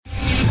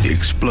the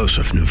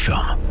explosive new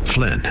film,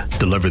 Flynn,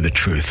 Deliver the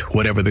Truth,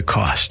 Whatever the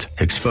Cost,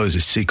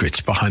 exposes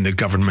secrets behind the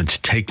government's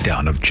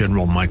takedown of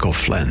General Michael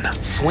Flynn.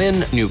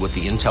 Flynn knew what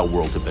the intel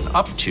world had been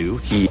up to.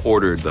 He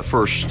ordered the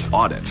first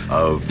audit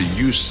of the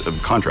use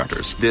of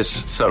contractors.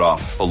 This set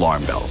off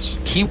alarm bells.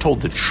 He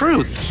told the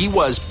truth. He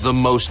was the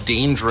most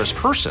dangerous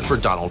person for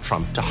Donald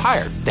Trump to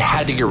hire. They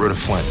had to get rid of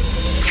Flynn.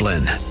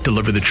 Flynn,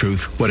 Deliver the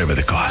Truth, Whatever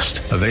the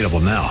Cost. Available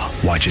now.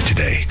 Watch it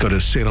today. Go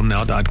to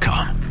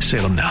salemnow.com.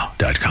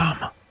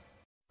 salemnow.com.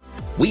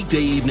 Weekday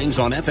evenings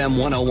on FM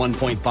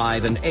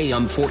 101.5 and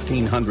AM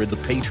 1400 The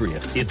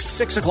Patriot. It's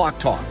 6 o'clock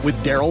talk with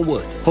Daryl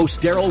Wood. Host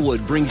Daryl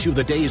Wood brings you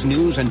the day's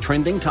news and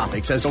trending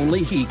topics as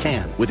only he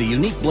can, with a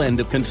unique blend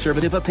of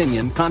conservative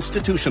opinion,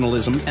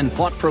 constitutionalism, and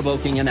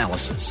thought-provoking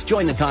analysis.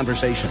 Join the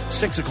conversation.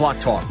 6 o'clock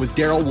talk with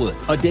Daryl Wood.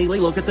 A daily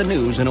look at the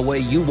news in a way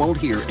you won't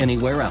hear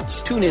anywhere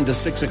else. Tune in to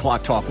 6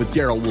 o'clock talk with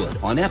Daryl Wood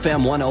on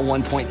FM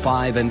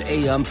 101.5 and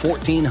AM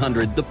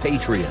 1400 The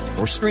Patriot,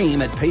 or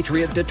stream at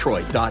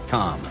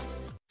patriotdetroit.com.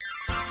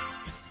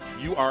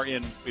 You are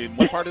in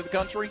what part of the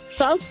country?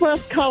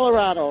 Southwest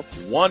Colorado.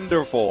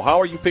 Wonderful. How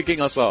are you picking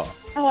us up?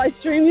 Oh, I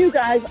stream you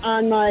guys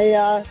on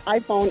my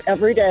iPhone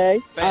every day.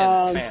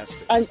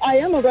 Fantastic. I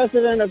am a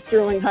resident of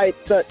Sterling Heights,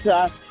 but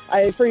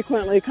I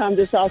frequently come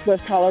to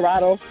Southwest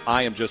Colorado.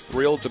 I am just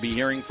thrilled to be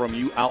hearing from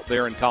you out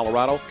there in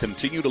Colorado.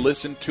 Continue to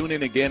listen, tune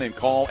in again, and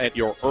call at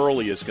your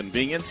earliest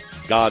convenience.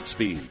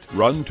 Godspeed.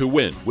 Run to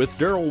Win with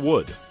Daryl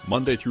Wood,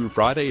 Monday through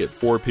Friday at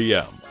 4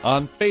 p.m.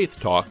 on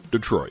Faith Talk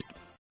Detroit.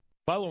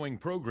 Following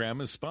program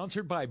is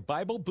sponsored by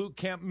Bible Boot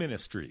Camp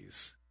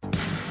Ministries.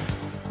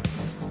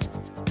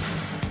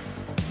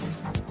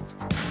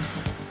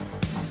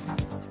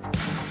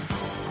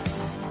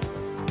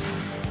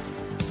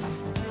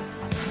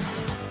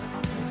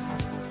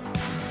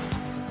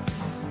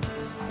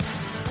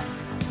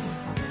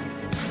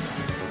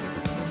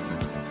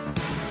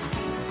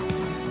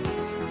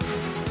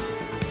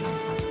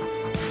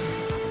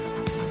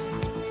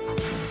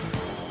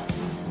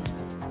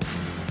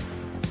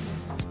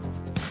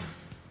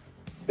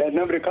 That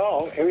number to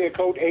call, area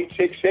code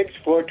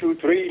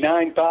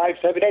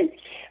 866-423-9578.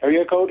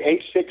 Area code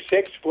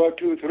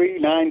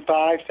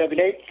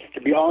 866-423-9578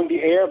 to be on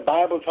the air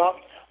Bible Talk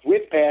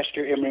with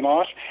Pastor Emery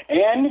Moss.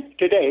 And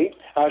today,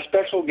 our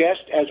special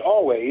guest, as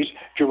always,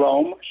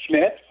 Jerome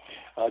Smith.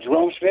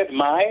 Jerome Smith,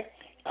 my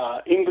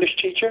English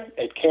teacher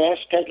at Cass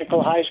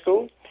Technical High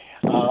School.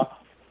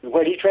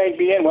 What he trained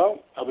me in,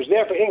 well, I was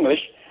there for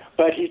English,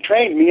 but he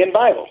trained me in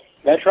Bible.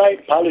 That's right,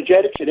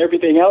 apologetics and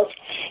everything else.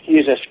 He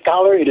is a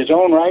scholar in his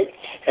own right,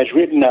 has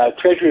written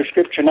Treasury of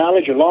Scripture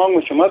Knowledge along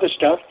with some other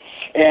stuff,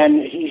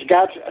 and he's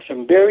got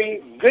some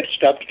very good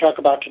stuff to talk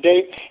about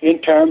today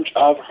in terms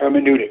of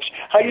hermeneutics.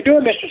 How you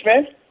doing, Mr.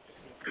 Smith?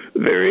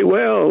 Very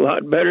well, a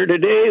lot better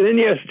today than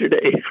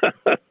yesterday.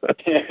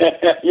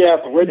 Yeah,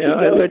 but what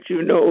I'll let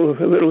you know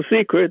a little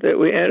secret that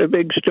we had a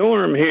big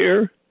storm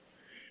here,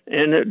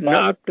 and it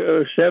knocked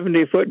a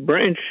 70-foot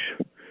branch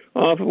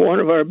off of one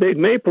of our big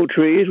maple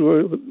trees,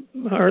 where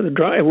the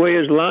driveway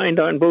is lined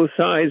on both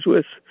sides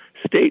with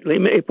stately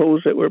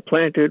maples that were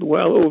planted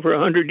well over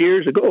 100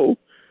 years ago.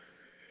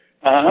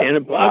 And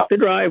it blocked the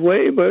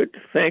driveway, but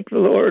thank the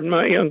Lord,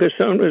 my youngest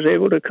son was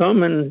able to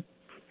come and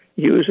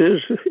use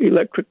his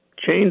electric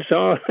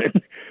chainsaw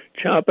and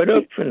chop it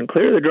up and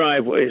clear the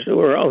driveway, so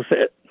we're all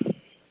set.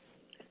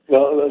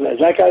 Well,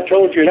 like I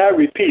told you, and I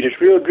repeat, it's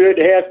real good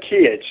to have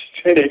kids.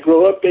 When they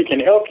grow up, they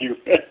can help you.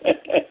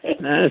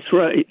 That's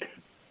right.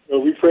 So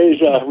we praise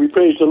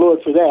the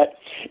Lord for that.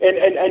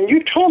 And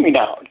you told me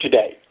now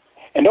today,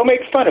 and don't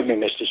make fun of me,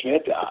 Mr.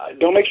 Smith.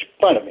 Don't make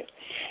fun of me.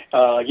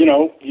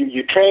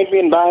 You trained me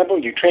in Bible.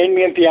 You trained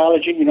me in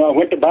theology. I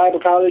went to Bible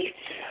college.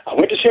 I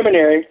went to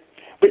seminary.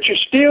 But you're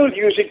still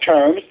using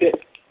terms that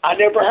I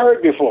never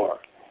heard before.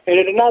 And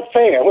it is not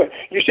fair.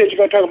 You said you're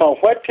going to talk about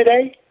what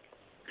today?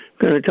 I'm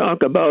going to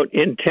talk about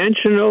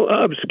intentional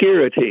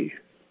obscurity.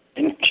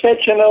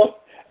 Intentional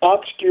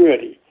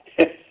obscurity.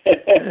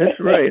 That's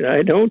right.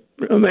 I don't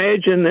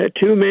imagine that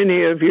too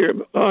many of your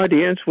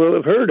audience will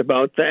have heard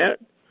about that,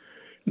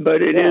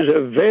 but it is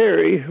a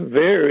very,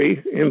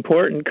 very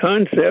important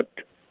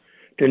concept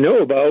to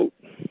know about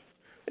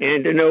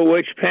and to know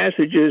which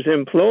passages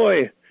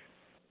employ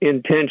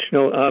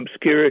intentional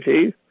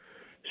obscurity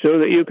so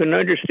that you can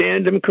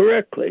understand them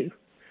correctly.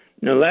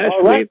 Now, last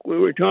week we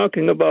were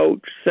talking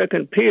about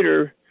 2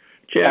 Peter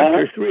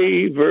chapter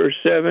 3, verse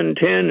 7,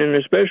 10, and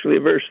especially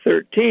verse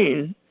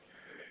 13.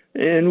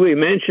 And we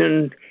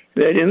mentioned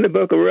that in the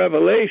book of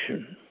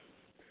Revelation,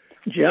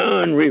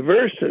 John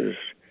reverses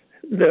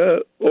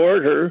the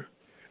order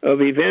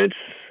of events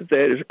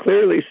that is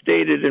clearly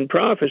stated in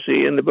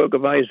prophecy in the book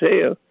of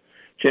Isaiah,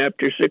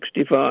 chapter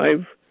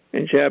 65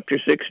 and chapter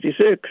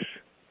 66.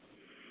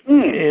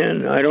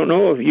 And I don't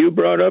know if you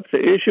brought up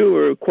the issue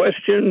or a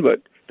question,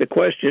 but the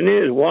question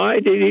is, why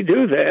did he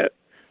do that?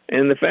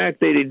 And the fact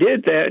that he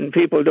did that and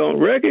people don't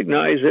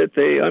recognize it,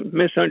 they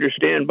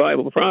misunderstand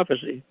Bible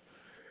prophecy.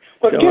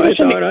 So I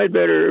thought I'd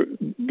better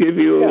give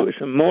you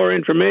some more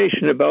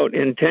information about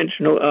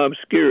intentional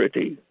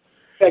obscurity.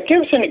 Now,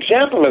 give us an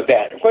example of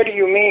that. What do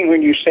you mean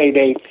when you say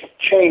they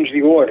change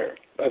the order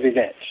of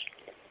events?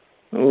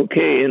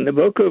 Okay, in the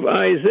book of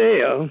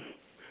Isaiah,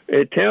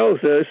 it tells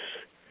us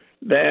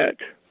that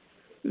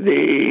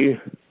the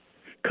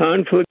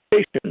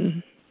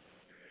conflagration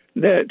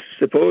that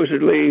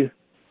supposedly,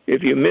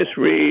 if you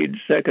misread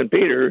 2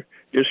 Peter,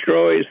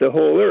 destroys the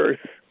whole earth.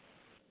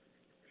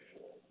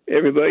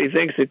 Everybody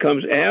thinks it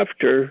comes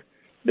after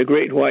the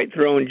Great White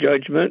Throne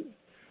Judgment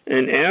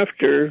and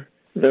after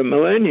the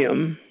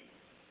millennium,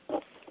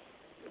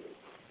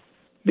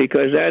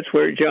 because that's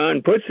where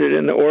John puts it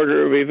in the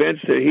order of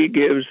events that he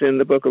gives in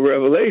the book of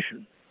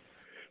Revelation.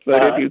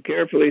 But if you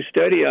carefully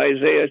study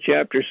Isaiah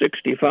chapter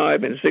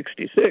 65 and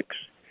 66,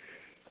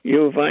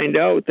 you'll find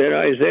out that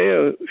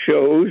Isaiah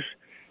shows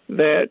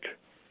that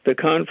the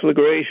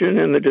conflagration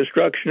and the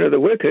destruction of the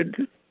wicked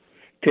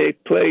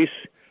take place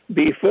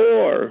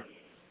before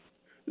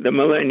the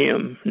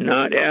millennium,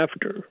 not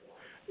after.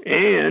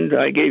 And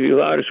I gave you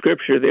a lot of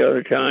scripture the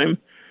other time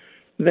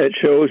that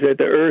shows that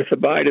the earth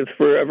abideth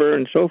forever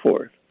and so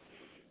forth.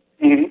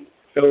 Mm-hmm.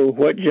 So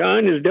what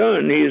John has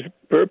done, he's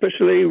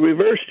purposely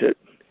reversed it.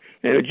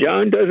 And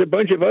John does a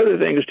bunch of other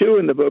things, too,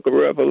 in the book of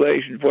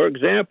Revelation. For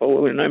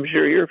example, and I'm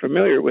sure you're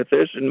familiar with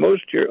this, and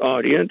most of your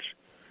audience,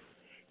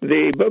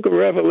 the book of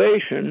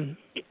Revelation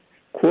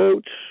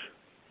quotes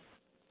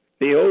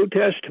the Old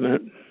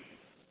Testament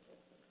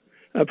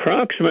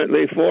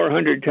approximately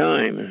 400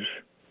 times.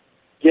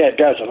 Yeah, it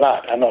does a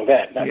lot. I know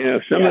that.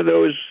 Some of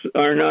those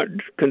are not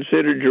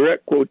considered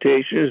direct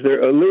quotations.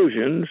 They're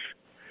allusions,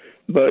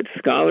 but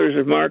scholars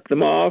have marked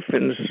them off,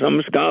 and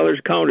some scholars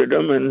counted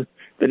them, and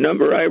the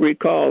number I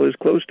recall is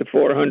close to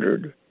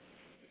 400.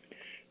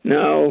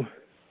 Now,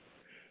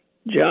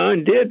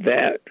 John did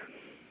that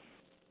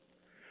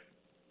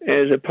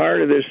as a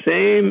part of the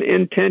same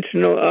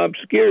intentional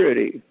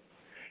obscurity,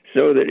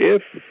 so that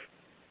if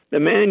the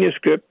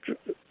manuscript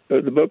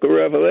of the book of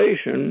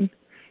Revelation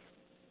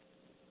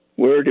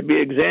were to be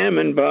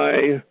examined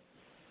by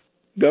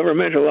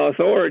governmental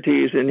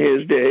authorities in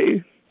his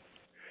day,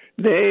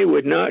 they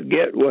would not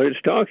get what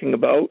it's talking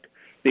about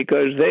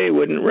because they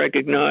wouldn't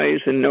recognize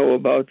and know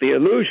about the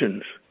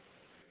allusions.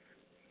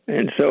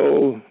 And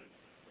so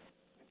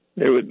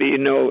there would be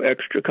no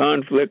extra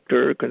conflict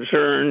or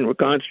concern or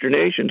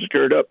consternation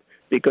stirred up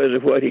because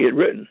of what he had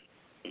written.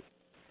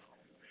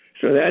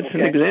 So that's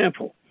an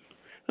example.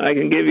 I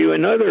can give you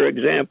another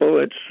example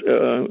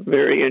that's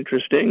very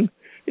interesting.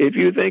 If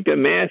you think of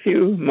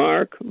Matthew,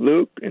 Mark,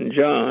 Luke, and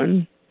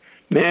John,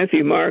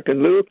 Matthew, Mark,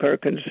 and Luke are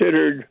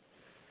considered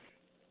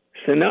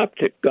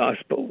synoptic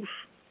gospels.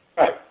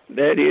 Right.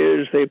 That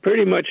is, they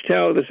pretty much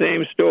tell the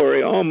same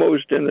story,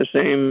 almost in the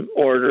same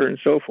order and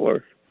so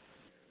forth.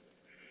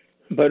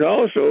 But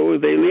also,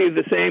 they leave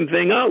the same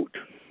thing out.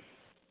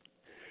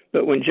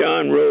 But when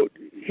John wrote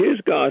his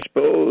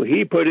gospel,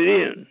 he put it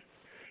in.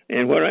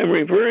 And what I'm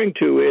referring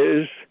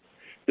to is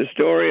the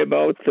story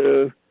about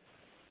the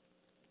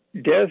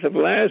death of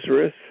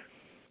Lazarus,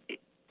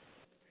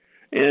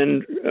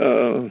 and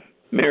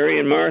Mary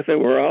and Martha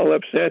were all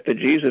upset that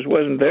Jesus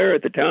wasn't there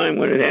at the time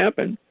when it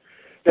happened.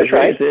 That's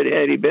right. They said,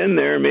 had he been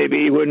there,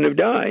 maybe he wouldn't have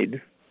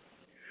died.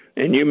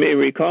 And you may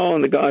recall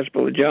in the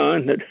Gospel of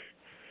John that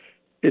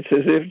it's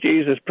as if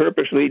Jesus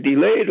purposely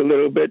delayed a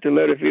little bit to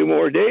let a few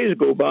more days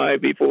go by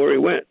before he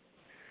went.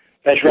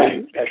 That's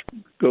right.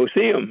 Go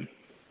see him.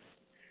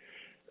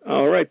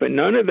 All right, but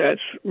none of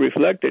that's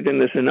reflected in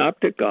the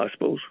Synoptic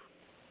Gospels.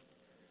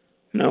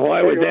 Now,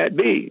 why would that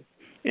be?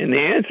 And the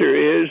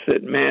answer is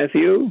that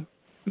Matthew,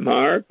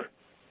 Mark,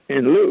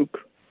 and Luke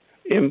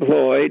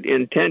employed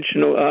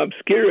intentional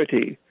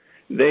obscurity.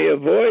 They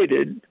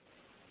avoided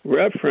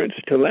reference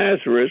to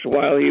Lazarus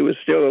while he was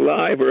still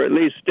alive, or at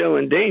least still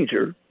in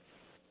danger.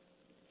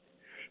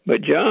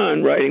 But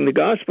John, writing the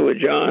Gospel of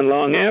John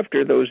long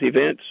after those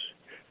events,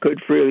 could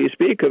freely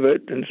speak of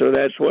it, and so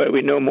that's why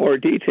we know more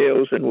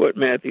details than what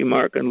Matthew,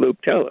 Mark, and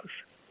Luke tell us.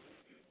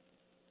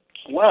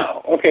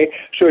 Wow. Okay.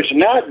 So it's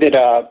not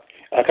that,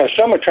 because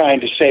some are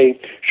trying to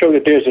show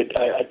that there's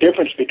a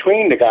difference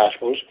between the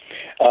Gospels,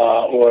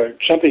 or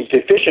something's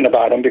deficient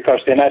about them because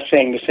they're not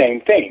saying the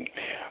same thing.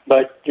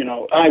 But,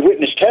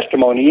 eyewitness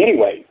testimony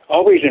anyway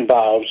always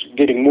involves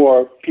getting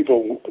more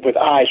people with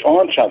eyes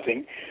on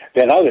something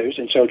than others.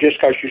 And so just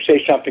because you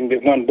say something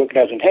that one book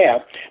doesn't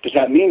have does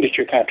not mean that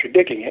you're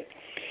contradicting it.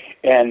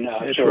 And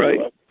that's right.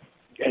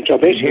 And so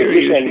basically, here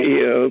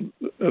you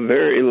see a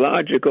very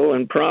logical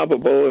and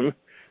probable and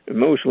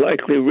most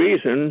likely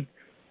reason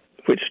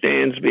which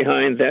stands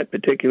behind that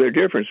particular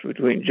difference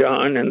between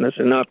John and the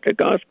Synoptic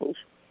Gospels.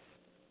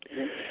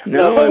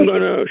 Now I'm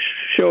going to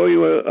show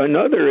you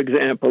another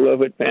example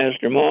of it,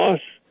 Pastor Moss.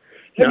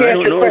 Now, I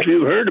don't know if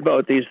you've heard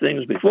about these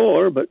things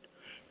before, but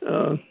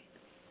I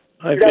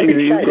figure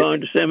you've gone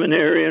to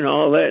seminary and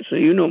all that, so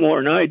you know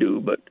more than I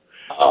do. But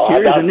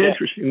here's an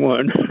interesting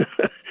one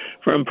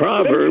from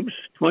Proverbs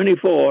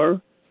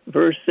 24,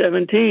 verse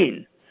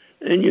 17.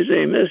 And you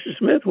say, Mr.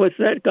 Smith, what's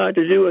that got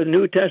to do with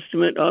New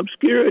Testament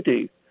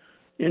obscurity?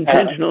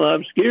 Intentional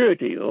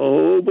obscurity.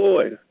 Oh,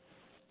 boy.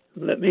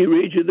 Let me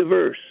read you the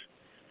verse,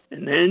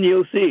 and then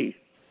you'll see.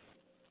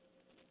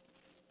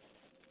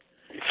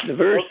 The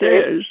verse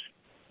says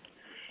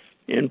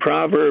in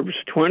Proverbs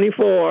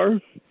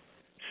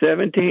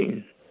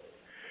 24:17,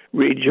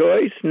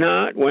 rejoice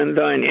not when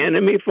thine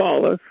enemy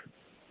falleth,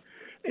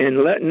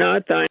 and let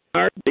not thine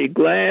heart be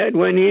glad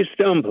when he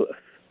stumbleth.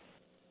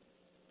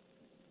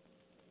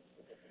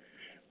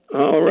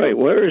 All right,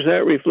 where is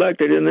that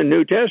reflected in the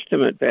New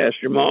Testament,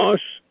 Pastor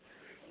Moss?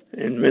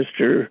 And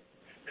Mr.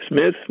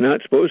 Smith's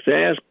not supposed to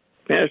ask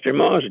Pastor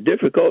Moss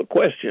difficult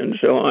questions,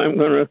 so I'm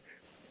going to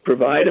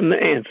provide him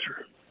the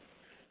answer.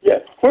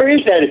 Yeah, where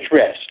is that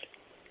addressed?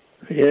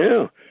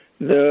 Yeah,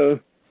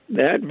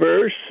 that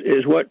verse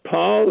is what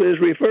Paul is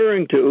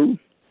referring to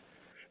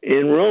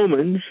in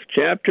Romans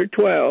chapter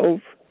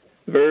 12,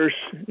 verse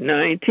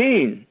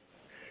 19.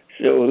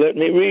 So let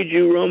me read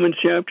you Romans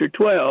chapter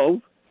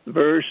 12,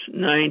 verse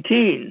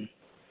 19.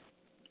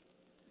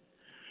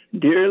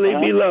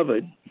 Dearly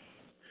beloved,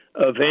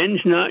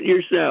 avenge not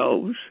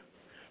yourselves,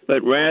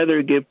 but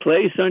rather give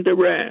place unto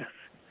wrath.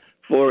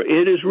 For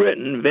it is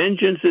written,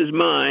 vengeance is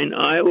mine,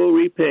 I will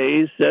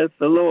repay, saith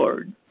the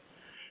Lord.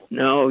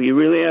 Now, you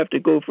really have to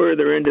go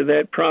further into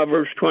that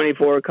Proverbs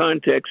 24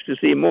 context to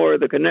see more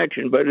of the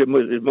connection, but it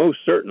was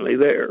most certainly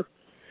there.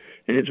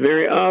 And it's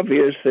very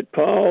obvious that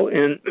Paul,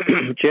 in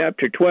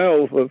chapter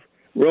 12 of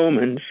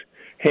Romans,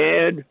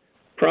 had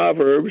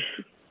Proverbs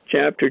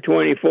chapter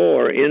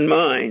 24 in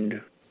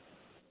mind.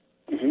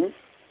 Mm-hmm.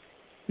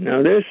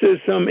 Now, this is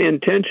some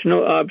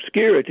intentional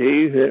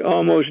obscurity that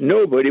almost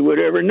nobody would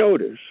ever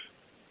notice.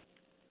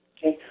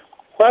 Okay.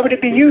 Why would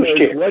it be used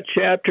here? What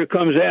chapter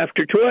comes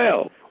after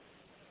 12?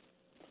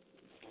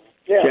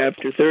 Yeah.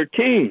 Chapter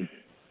 13.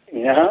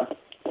 Yeah.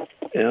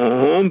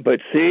 But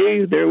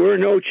see, there were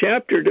no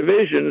chapter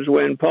divisions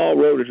when Paul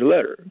wrote his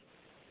letter.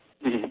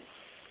 Mm-hmm.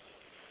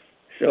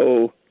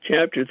 So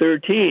chapter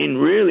 13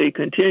 really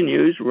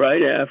continues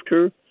right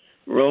after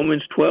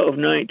Romans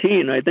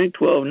 12:19. I think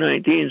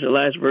 12:19 is the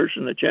last verse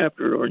in the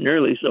chapter, or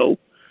nearly so.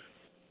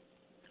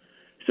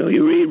 So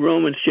you read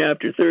Romans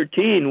chapter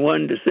 13,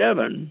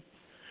 1-7,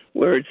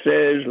 where it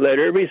says, let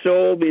every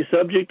soul be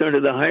subject unto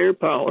the higher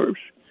powers,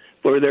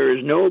 for there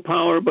is no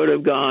power but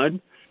of God.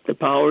 The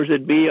powers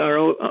that be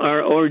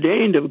are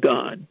ordained of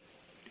God.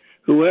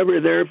 Whoever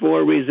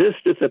therefore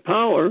resisteth the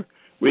power,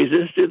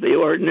 resisteth the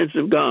ordinance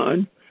of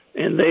God,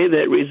 and they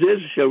that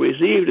resist shall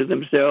receive to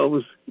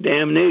themselves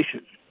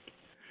damnation.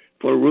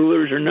 For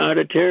rulers are not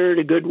a terror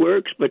to good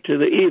works, but to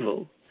the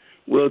evil.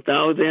 Wilt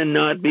thou then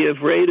not be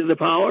afraid of the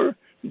power?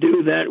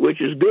 Do that which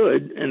is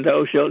good, and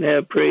thou shalt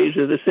have praise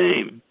of the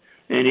same.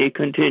 And he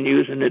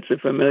continues, and it's a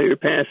familiar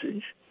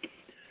passage.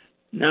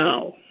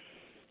 Now,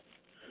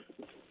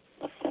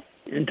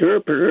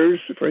 interpreters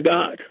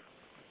forgot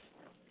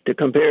to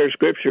compare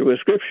Scripture with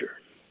Scripture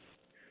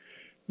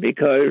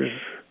because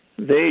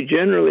they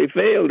generally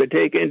fail to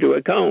take into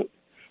account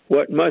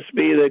what must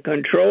be the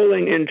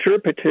controlling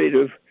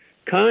interpretative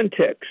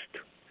context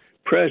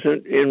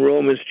present in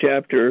Romans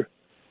chapter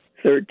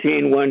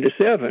 13,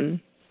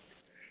 1-7,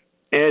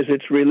 as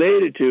it's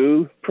related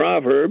to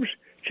Proverbs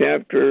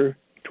chapter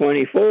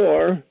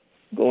 24,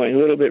 going a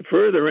little bit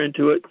further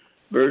into it,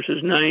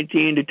 verses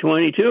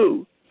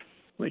 19-22,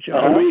 which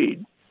I'll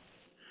read.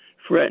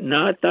 Fret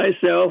not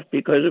thyself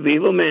because of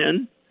evil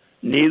men,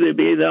 neither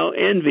be thou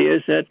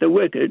envious at the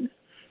wicked,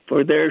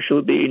 for there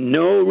shall be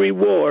no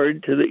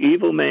reward to the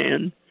evil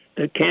man.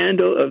 The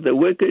candle of the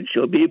wicked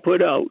shall be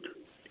put out.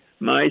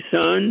 My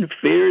son,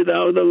 fear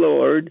thou the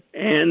Lord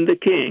and the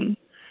king,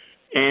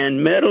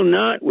 and meddle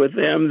not with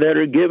them that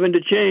are given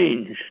to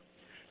change.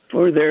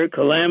 For their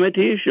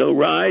calamity shall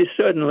rise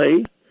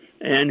suddenly,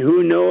 and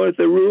who knoweth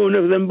the ruin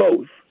of them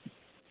both?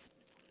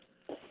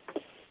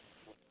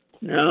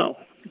 Now,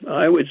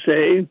 I would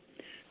say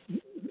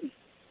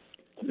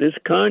this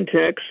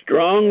context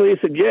strongly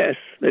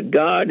suggests that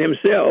God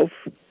himself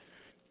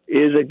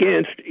is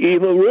against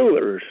evil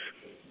rulers.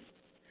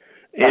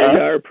 And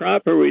our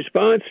proper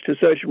response to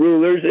such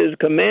rulers is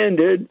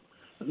commanded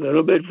a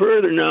little bit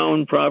further now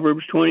in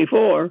Proverbs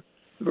 24,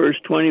 verse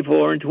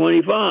 24 and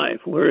 25,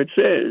 where it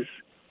says,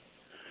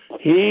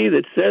 he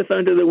that saith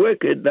unto the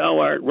wicked, thou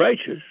art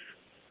righteous,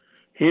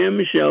 him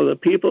shall the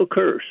people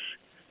curse,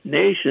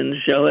 nations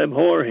shall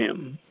abhor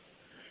him.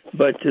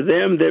 But to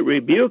them that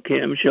rebuke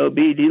him shall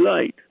be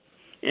delight,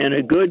 and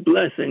a good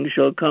blessing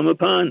shall come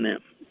upon them.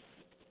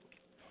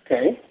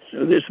 Okay.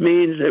 So this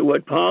means that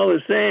what Paul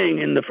is saying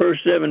in the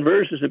first 7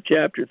 verses of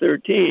chapter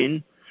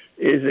 13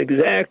 is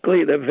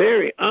exactly the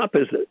very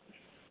opposite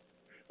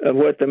of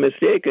what the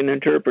mistaken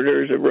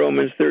interpreters of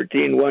Romans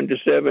 13,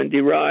 1-7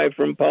 derive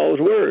from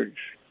Paul's words.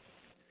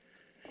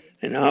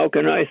 And how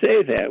can I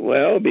say that?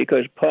 Well,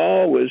 because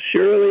Paul was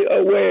surely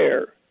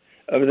aware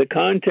of the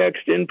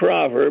context in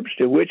Proverbs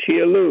to which he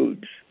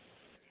alludes.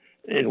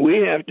 And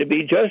we have to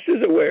be just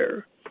as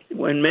aware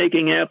when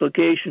making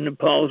application of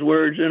Paul's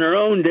words in our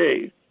own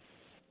day.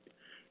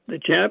 The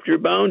chapter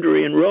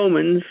boundary in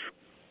Romans,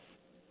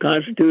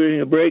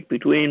 constituting a break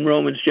between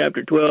Romans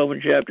chapter 12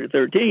 and chapter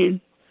 13,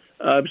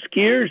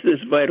 obscures this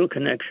vital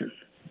connection.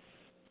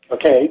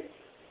 Okay.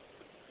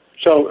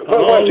 So,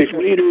 Paul's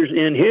readers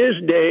in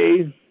his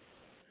day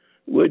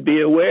would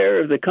be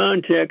aware of the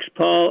context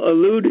Paul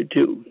alluded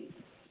to,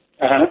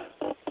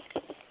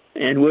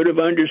 and would have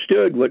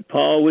understood what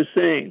Paul was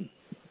saying,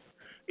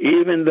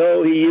 even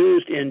though he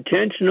used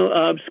intentional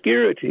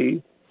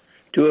obscurity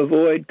to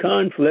avoid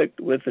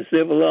conflict with the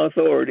civil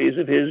authorities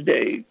of his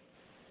day.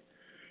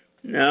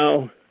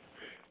 Now,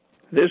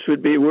 this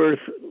would be worth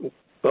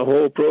a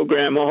whole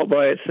program all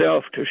by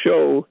itself to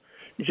show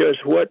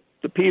just what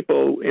the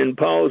people in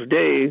Paul's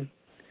day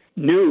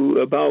knew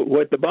about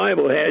what the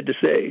Bible had to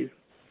say.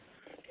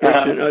 It's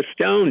an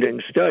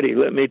astounding study,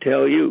 let me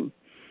tell you.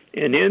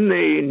 And in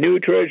the New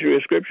Treasury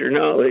of Scripture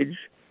Knowledge,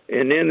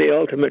 and in the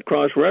Ultimate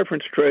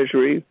Cross-Reference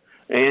Treasury,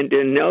 and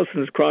in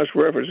Nelson's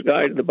Cross-Reference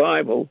Guide to the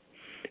Bible,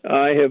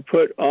 I have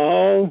put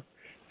all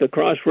the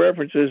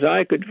cross-references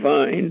I could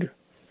find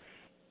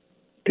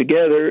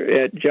together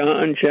at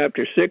John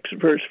chapter 6,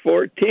 verse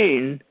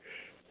 14,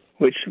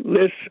 which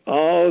lists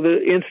all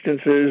the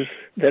instances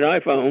that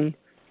I found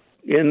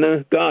in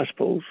the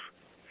Gospels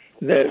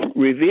that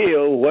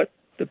reveal what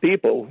the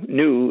people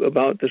knew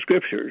about the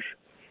Scriptures.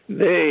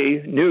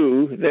 They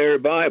knew their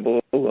Bible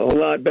a whole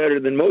lot better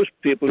than most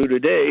people do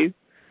today,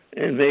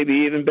 and maybe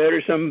even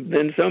better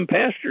than some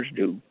pastors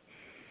do.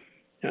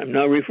 I'm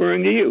not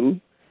referring to you,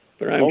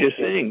 but I'm just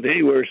saying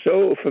they were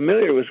so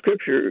familiar with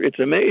Scripture, it's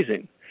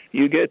amazing.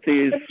 You get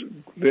these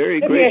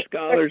very great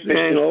scholars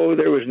saying, oh,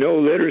 there was no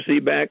literacy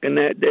back in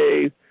that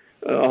day.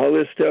 All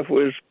this stuff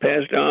was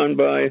passed on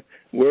by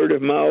word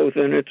of mouth,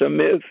 and it's a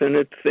myth,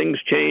 and things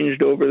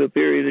changed over the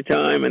period of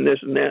time, and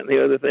this and that and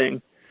the other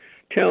thing.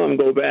 Tell them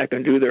go back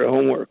and do their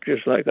homework,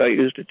 just like I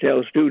used to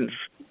tell students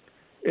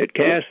at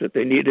Cass that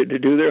they needed to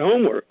do their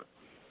homework.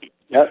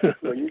 Yep.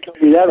 Well, you told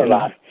me that a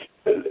lot.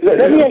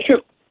 Let me ask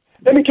you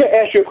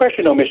a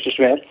question, though, Mr.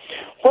 Smith.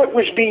 What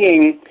was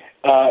being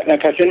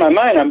because in my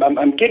mind,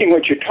 I'm getting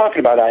what you're talking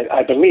about,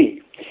 I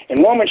believe.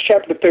 In Romans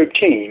chapter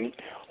 13,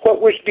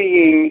 what was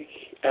being,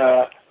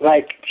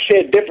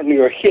 said differently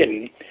or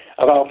hidden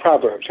about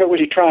Proverbs? What was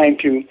he trying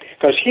to,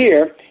 because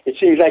here, it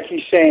seems like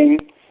he's saying,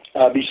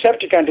 be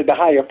subject unto the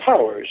higher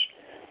powers.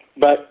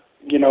 But,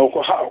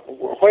 how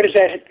does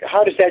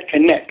that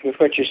connect with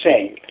what you're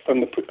saying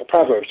from the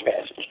Proverbs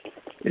passage?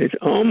 It's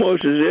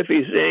almost as if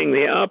he's saying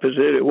the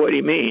opposite of what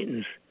he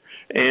means.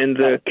 And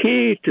the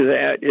key to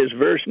that is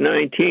verse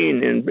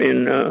 19 in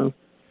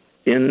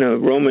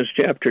Romans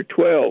chapter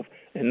 12.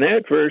 And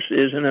that verse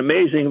is an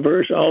amazing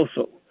verse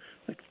also.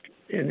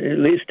 And at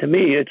least to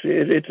me,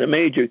 it's a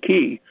major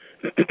key.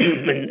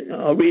 And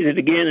I'll read it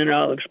again and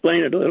I'll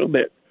explain it a little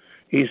bit.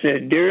 He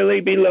said, "Dearly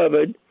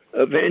beloved,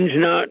 avenge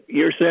not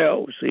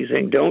yourselves." He's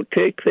saying, don't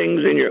take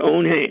things in your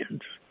own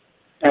hands.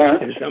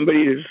 If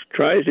somebody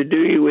tries to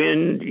do you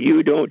in,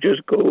 you don't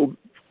just go,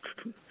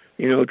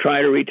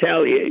 try to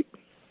retaliate.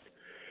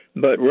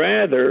 But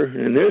rather,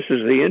 and this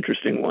is the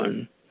interesting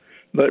one,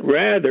 but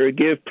rather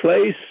give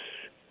place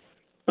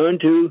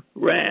unto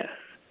wrath.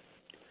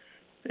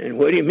 And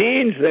what he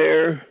means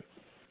there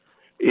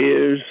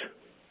is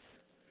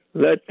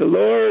let the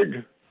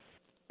Lord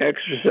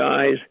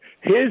exercise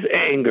his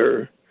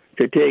anger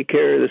to take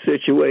care of the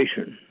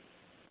situation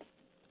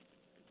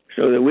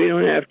so that we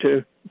don't have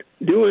to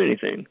do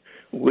anything.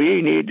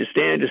 We need to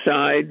stand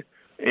aside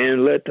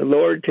and let the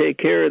Lord take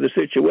care of the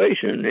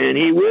situation, and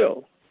he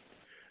will.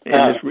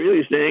 And it's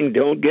really saying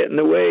don't get in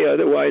the way,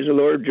 otherwise the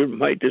Lord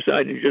might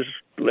decide to just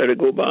let it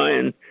go by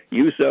and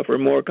you suffer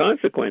more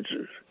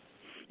consequences.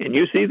 And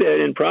you see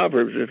that in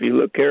Proverbs if you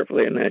look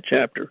carefully in that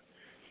chapter.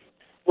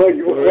 Where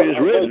it is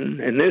written,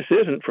 and this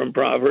isn't from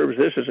Proverbs,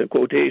 this is a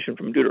quotation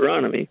from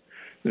Deuteronomy,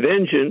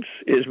 "Vengeance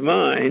is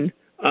mine,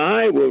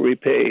 I will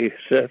repay,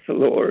 saith the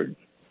Lord."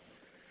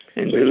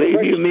 And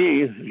believe you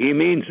me, he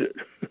means it.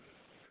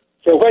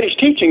 So what he's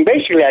teaching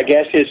basically, I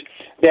guess, is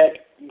that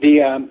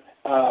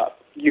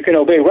you can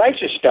obey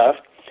righteous stuff,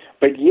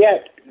 but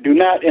yet do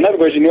not, in other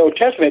words, in the Old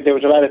Testament, there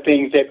was a lot of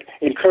things that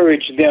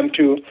encouraged them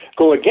to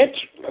go against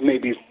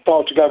maybe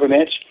false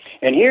governments.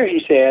 And here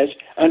he says,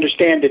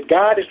 understand that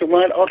God is the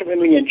one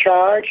ultimately in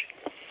charge.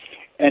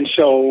 And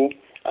so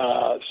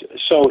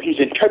he's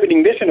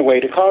interpreting this in a way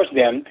to cause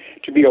them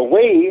to be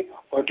away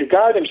or to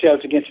guard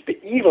themselves against the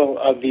evil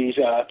of these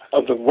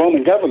of the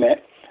Roman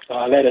government,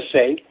 let us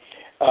say,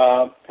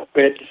 but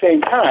at the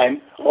same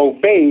time,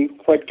 obey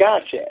what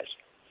God says.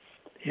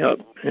 Yep,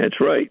 that's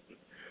right.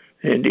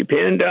 And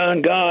depend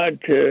on God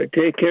to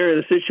take care of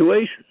the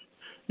situation.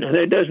 Now,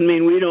 that doesn't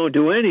mean we don't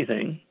do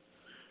anything.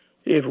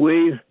 If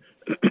we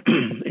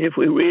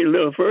read a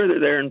little further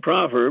there in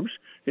Proverbs,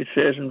 it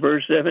says in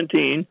verse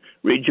 17,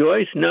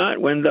 "Rejoice not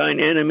when thine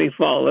enemy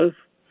falleth,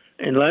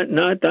 and let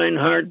not thine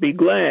heart be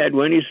glad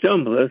when he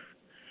stumbleth."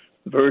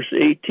 Verse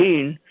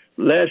 18,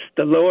 "Lest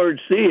the Lord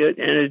see it,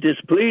 and it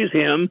displease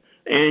him,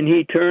 and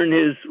he turn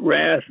his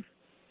wrath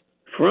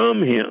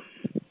from him."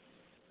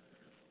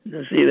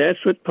 Now, see,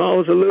 that's what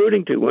Paul's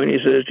alluding to when he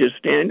says, just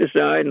stand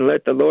aside and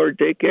let the Lord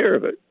take care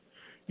of it.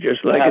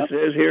 Just like it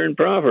says here in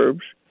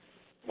Proverbs.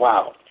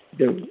 Wow.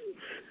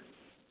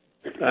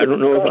 I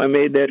don't know if I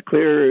made that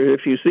clear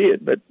if you see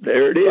it, but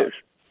there it is.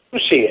 You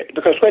see it,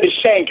 because what he's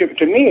saying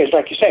to me is,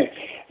 like you're saying,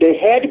 they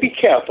had to be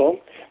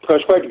careful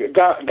Because what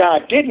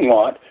God didn't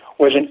want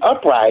was an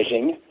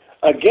uprising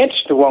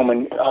against the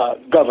Roman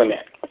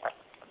government.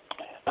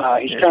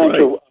 He's trying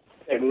to,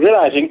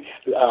 realizing,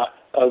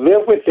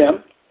 live with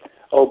them,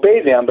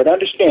 obey them, but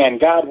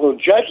understand God will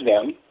judge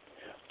them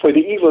for the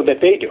evil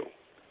that they do.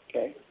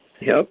 Okay.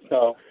 Yep.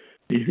 So,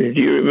 do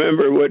you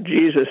remember what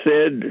Jesus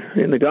said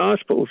in the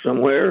gospel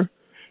somewhere?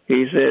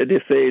 He said,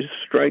 if they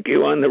strike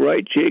you on the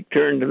right cheek,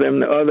 turn to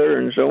them the other,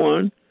 and so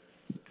on.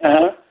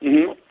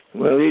 Mm-hmm.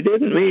 Well, he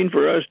didn't mean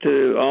for us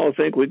to all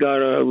think we got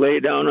to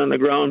lay down on the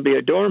ground, be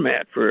a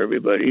doormat for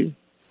everybody.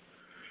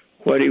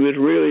 What he was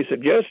really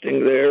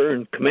suggesting there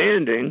and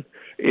commanding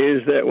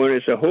is that when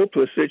it's a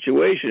hopeless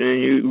situation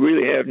and you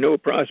really have no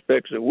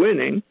prospects of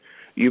winning,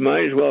 you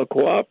might as well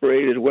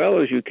cooperate as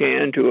well as you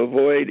can to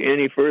avoid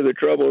any further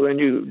trouble than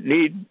you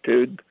need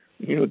to,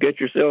 get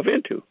yourself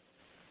into.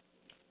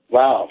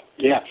 Wow.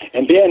 Yeah.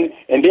 And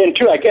then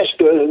too, I guess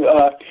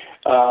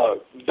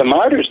the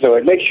martyrs, though,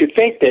 it makes you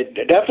think that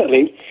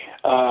definitely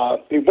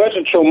it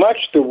wasn't so much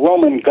the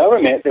Roman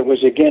government that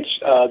was against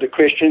the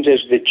Christians as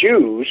the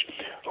Jews,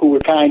 who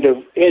were kind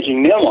of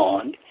edging them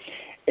on.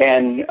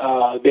 And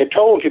they're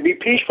told to be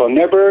peaceful.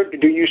 Never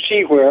do you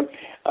see where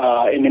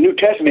in the New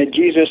Testament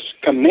Jesus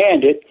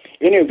commanded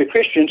any of the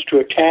Christians to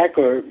attack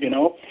or,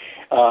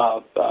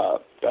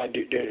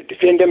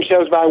 defend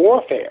themselves by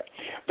warfare.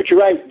 But you're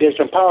right, there's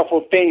some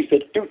powerful things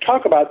that do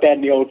talk about that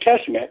in the Old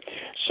Testament.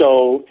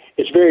 So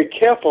it's very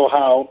careful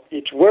how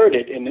it's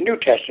worded in the New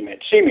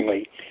Testament,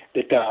 seemingly,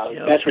 that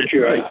that's what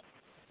you're... Right.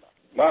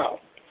 Wow.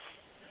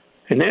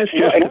 And that's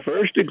just the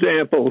first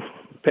example,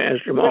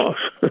 Pastor Moss.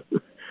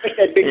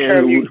 That big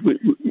term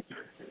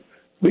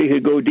we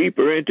could go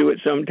deeper into it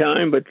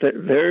sometime, but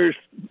there's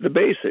the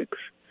basics.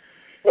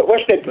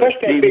 What's that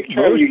big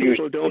term you use? Most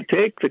people don't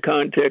take the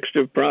context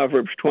of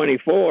Proverbs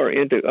 24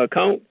 into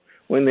account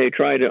when they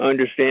try to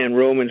understand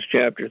Romans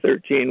chapter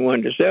 13,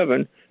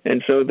 1-7,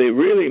 and so they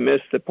really miss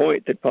the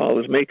point that Paul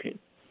is making.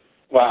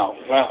 Wow.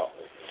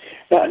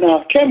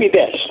 Now, tell me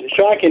this,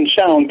 so I can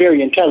sound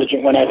very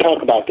intelligent when I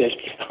talk about this.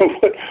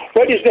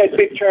 What is that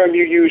big term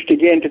you used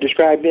again to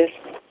describe this?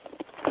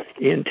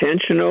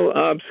 Intentional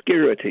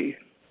obscurity.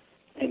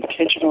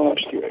 Intentional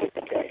obscurity,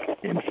 okay.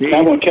 And see,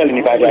 I won't tell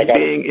anybody I got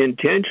being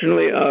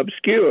intentionally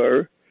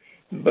obscure,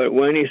 but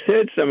when he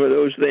said some of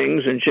those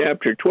things in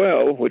chapter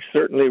 12, which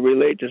certainly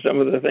relate to some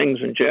of the things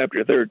in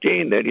chapter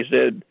 13 that he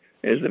said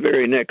as the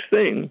very next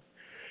thing,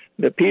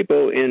 the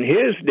people in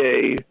his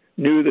day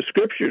knew the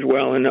scriptures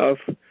well enough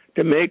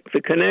to make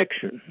the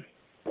connection.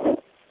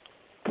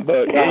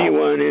 But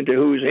anyone into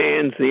whose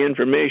hands the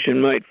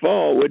information might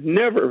fall would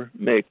never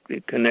make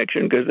the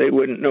connection because they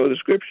wouldn't know the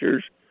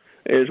scriptures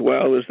as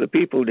well as the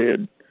people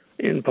did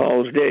in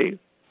Paul's day.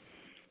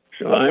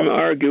 So I'm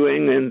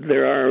arguing, and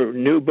there are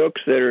new books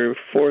that are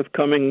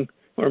forthcoming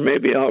or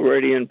maybe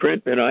already in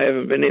print, but I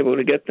haven't been able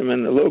to get them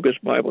in the Logos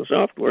Bible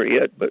software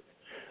yet, but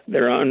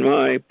they're on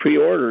my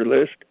pre-order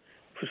list.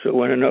 So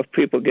when enough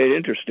people get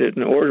interested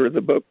and order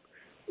the book,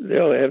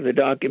 they'll have the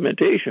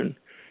documentation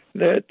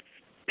that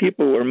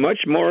people were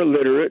much more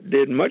literate,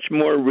 did much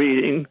more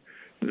reading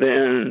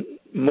than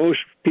most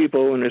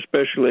people, and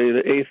especially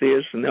the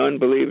atheists and the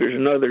unbelievers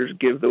and others,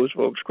 give those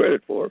folks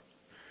credit for.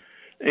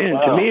 And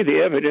to me,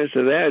 the evidence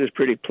of that is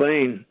pretty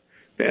plain,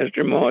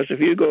 Pastor Moss. If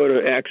you go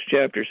to Acts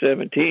chapter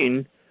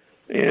 17,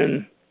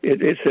 and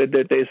it said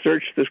that they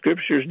searched the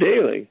scriptures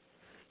daily.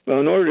 Well,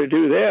 in order to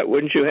do that,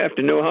 wouldn't you have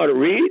to know how to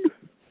read?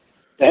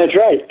 That's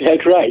right.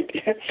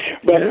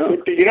 But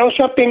you know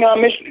something,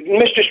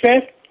 Mr.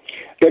 Smith?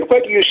 That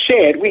what you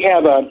said, we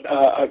have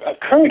a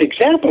current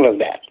example of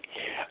that.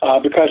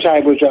 Because I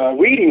was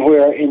reading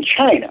where in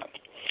China,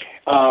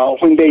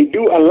 when they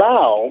do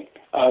allow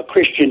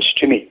Christians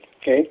to meet,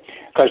 okay,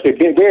 because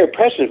they're very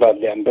oppressive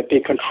of them, but they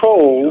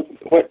control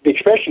what the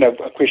expression of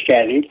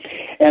Christianity,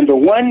 and the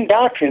one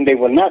doctrine they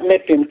will not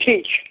let them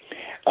teach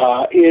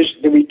is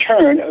the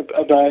return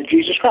of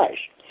Jesus Christ.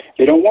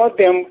 They don't want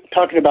them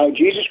talking about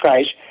Jesus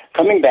Christ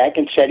coming back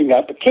and setting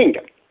up a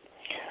kingdom.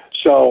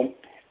 So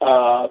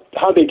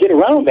how they get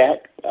around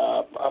that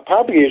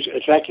probably is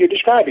like you're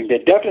describing,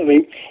 that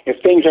definitely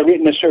if things are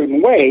written a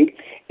certain way,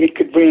 it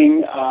could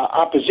bring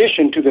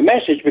opposition to the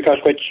message, because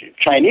what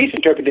Chinese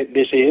interpreted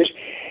this is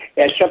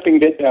as something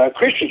that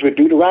Christians would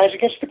do to rise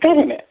against the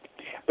government.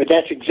 But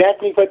that's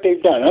exactly what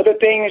they've done. Other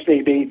things,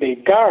 they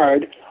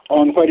guard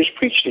on what is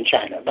preached in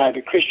China by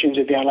the Christians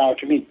that they're allowed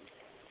to meet.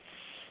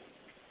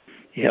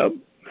 Yep,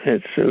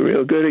 it's a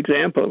real good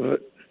example of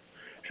it.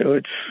 So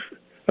it's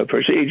a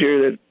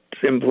procedure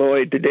that's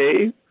employed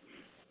today,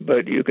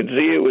 but you can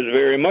see it was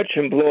very much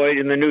employed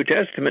in the New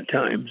Testament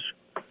times.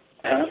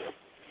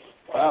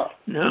 Wow.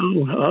 Now,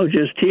 I'll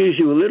just tease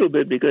you a little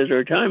bit because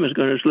our time is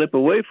going to slip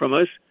away from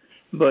us,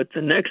 but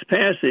the next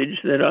passage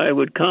that I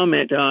would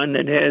comment on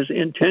that has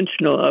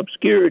intentional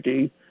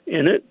obscurity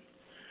in it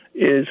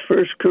is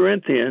 1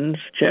 Corinthians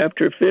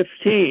chapter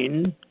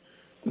 15,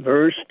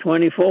 verse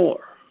 24.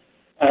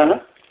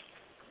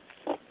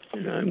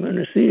 And I'm going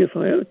to see if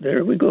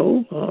there we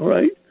go. All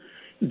right.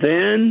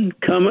 Then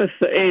cometh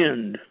the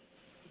end.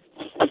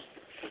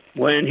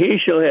 when he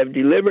shall have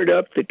delivered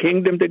up the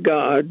kingdom to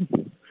God,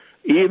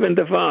 even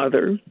the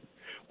Father,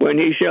 when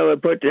he shall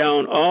have put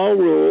down all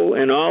rule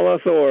and all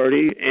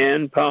authority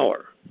and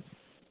power.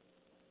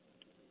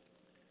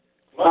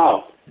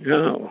 Wow.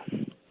 Now,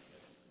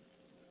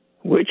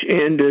 which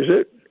end is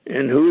it,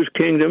 and whose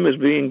kingdom is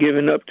being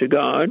given up to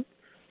God?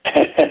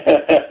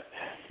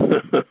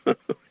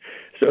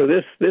 So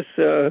this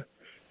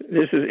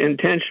is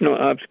intentional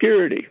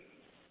obscurity.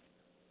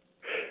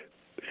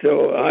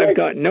 So I've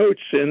got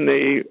notes in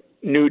the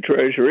New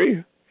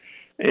Treasury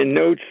and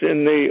notes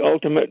in the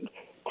Ultimate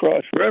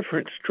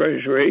Cross-Reference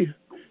Treasury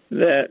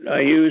that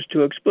I use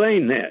to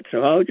explain that.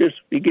 So I'll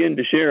just begin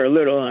to share a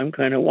little. I'm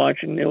kind of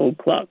watching the old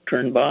clock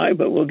turn by,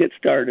 but we'll get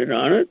started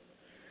on it.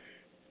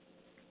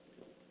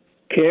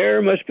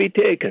 Care must be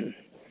taken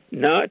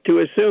not to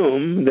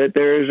assume that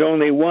there is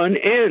only one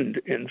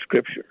end in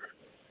Scripture.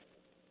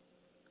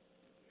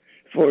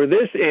 For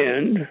this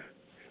end,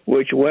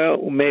 which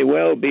may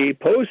well be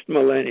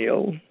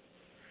post-millennial,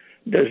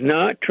 does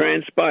not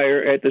transpire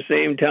at the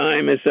same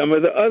time as some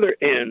of the other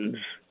ends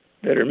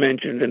that are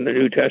mentioned in the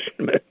New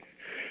Testament,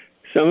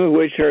 some of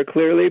which are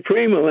clearly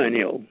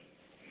premillennial.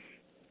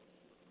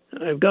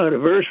 I've got a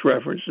verse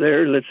reference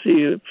there. Let's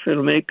see if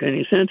it'll make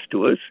any sense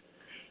to us.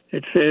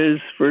 It says,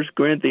 1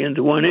 Corinthians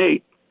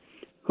 1:8,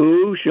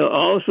 who shall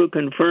also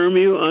confirm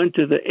you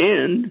unto the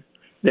end,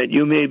 that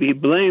you may be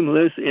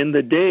blameless in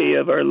the day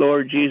of our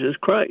Lord Jesus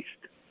Christ.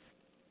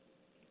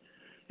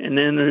 And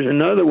then there's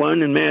another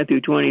one in Matthew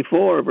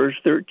 24, verse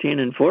 13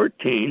 and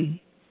 14.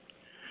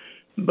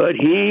 But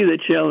he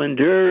that shall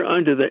endure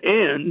unto the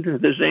end,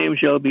 the same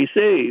shall be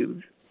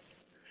saved.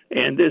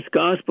 And this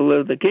gospel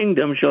of the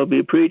kingdom shall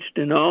be preached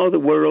in all the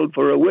world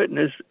for a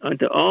witness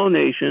unto all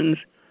nations,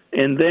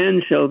 and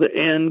then shall the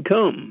end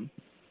come.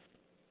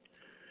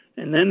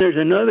 And then there's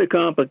another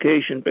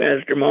complication,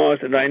 Pastor Moss,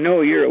 that I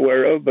know you're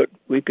aware of, but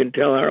we can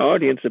tell our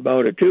audience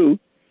about it too.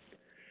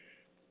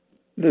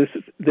 The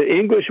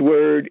English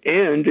word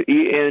end,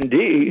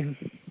 E-N-D,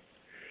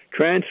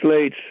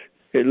 translates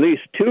at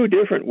least two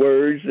different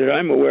words that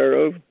I'm aware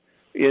of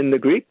in the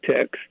Greek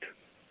text.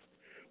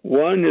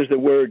 One is the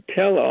word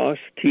telos,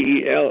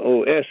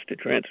 T-E-L-O-S, to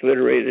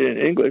transliterate it in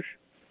English.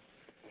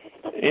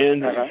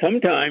 And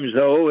sometimes,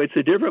 though, it's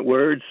a different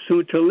word,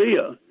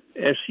 sutelia,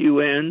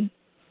 S-U-N-T-E-L-I-A.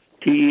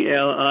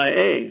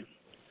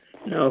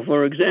 Now,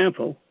 for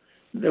example,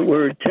 the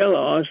word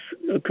telos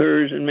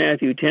occurs in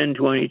Matthew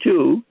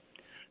 10:22,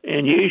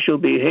 and ye shall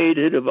be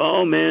hated of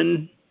all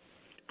men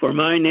for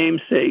my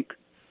name's sake,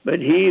 but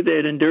he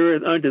that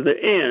endureth unto the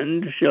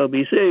end shall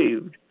be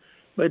saved.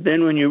 But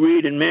then when you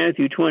read in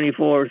Matthew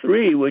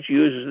 24:3, which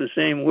uses the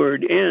same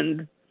word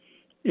end,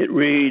 it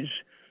reads,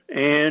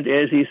 and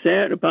as he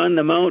sat upon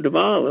the Mount of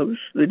Olives,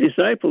 the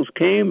disciples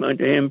came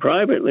unto him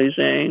privately,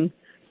 saying,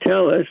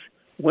 tell us,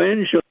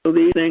 when shall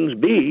these things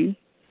be?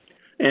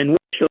 And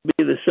what shall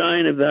be the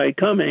sign of thy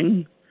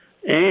coming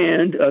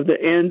and of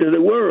the end of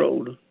the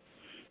world?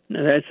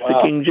 Now that's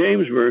the King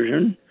James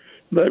Version,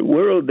 but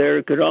world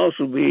there could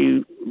also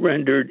be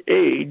rendered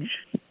age.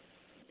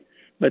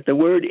 But the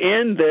word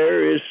end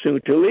there is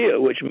sutelia,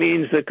 which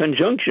means the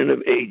conjunction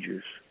of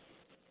ages.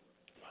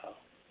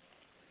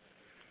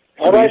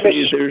 All right,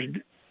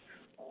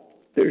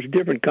 there's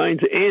different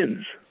kinds of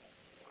ends.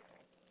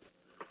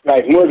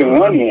 Right, more than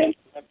one end.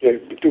 To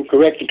do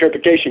correct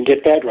interpretation,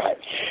 get that right.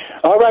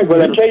 All right,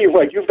 well, I tell you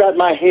what, you've got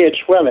my head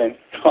swelling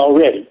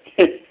already.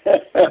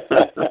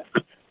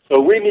 So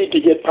we need to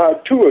get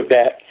part 2 of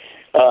that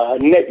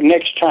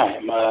next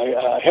time,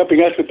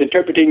 helping us with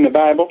interpreting the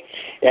Bible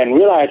and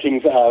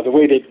realizing the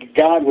way that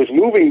God was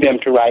moving them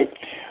to write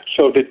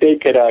so that they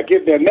could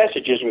give their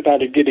messages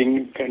without it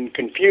getting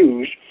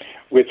confused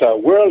with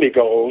worldly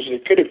goals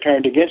that could have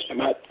turned against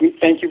them. We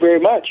thank you very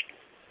much.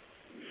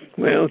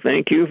 Well,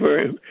 thank you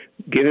for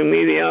giving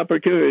me the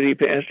opportunity,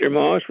 Pastor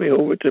Moss. We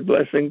hope it's a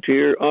blessing to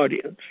your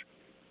audience.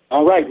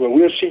 All right. Well,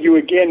 we'll see you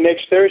again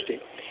next Thursday.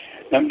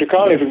 Number to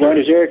call, everyone,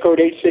 is area code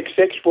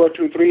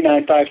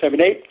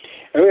 866-423-9578.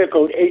 Area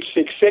code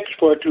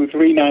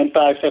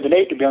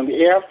 866-423-9578 to be on the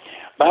air.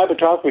 Bible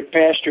Talk with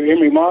Pastor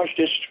Emery Moss.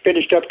 Just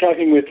finished up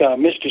talking with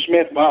Mr.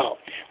 Smith. Wow,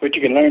 what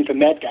you can learn from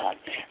that guy.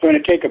 We're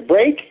going to take a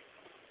break,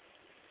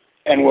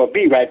 and we'll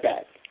be right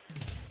back.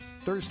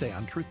 Thursday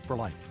on Truth for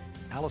Life,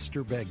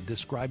 Alistair Begg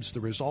describes the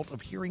result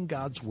of hearing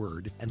God's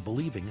Word and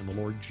believing in the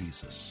Lord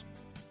Jesus.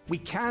 We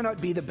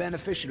cannot be the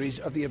beneficiaries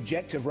of the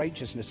objective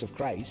righteousness of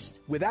Christ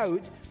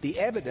without the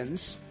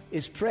evidence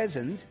is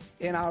present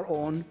in our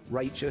own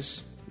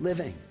righteous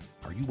living.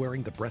 Are you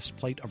wearing the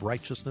breastplate of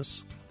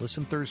righteousness?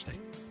 Listen Thursday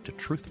to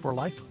Truth for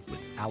Life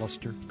with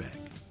Alistair Begg.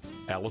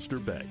 Alistair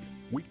Begg,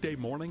 weekday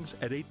mornings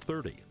at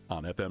 8:30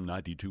 on FM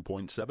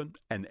 92.7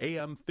 and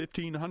AM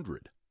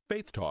 1500.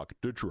 Faith Talk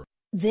Detroit.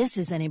 This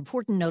is an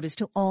important notice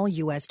to all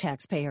U.S.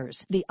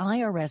 taxpayers. The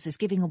IRS is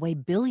giving away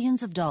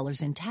billions of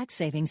dollars in tax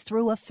savings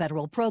through a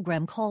federal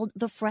program called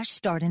the Fresh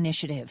Start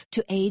Initiative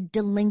to aid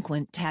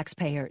delinquent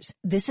taxpayers.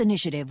 This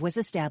initiative was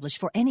established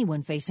for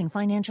anyone facing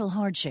financial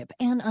hardship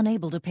and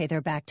unable to pay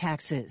their back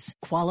taxes.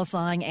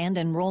 Qualifying and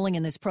enrolling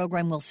in this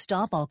program will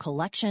stop all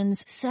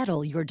collections,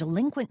 settle your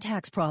delinquent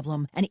tax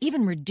problem, and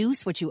even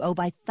reduce what you owe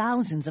by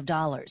thousands of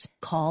dollars.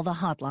 Call the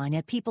hotline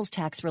at People's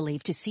Tax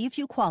Relief to see if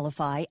you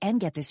qualify and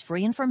get this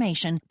free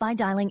information by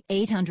dialing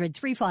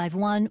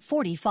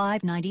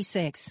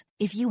 800-351-4596.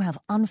 If you have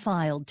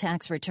unfiled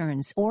tax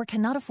returns or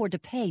cannot afford to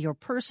pay your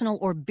personal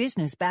or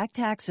business back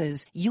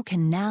taxes, you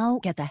can now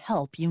get the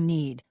help you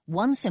need.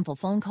 One simple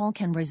phone call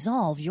can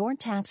resolve your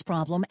tax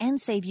problem and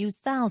save you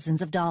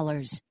thousands of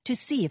dollars. To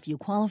see if you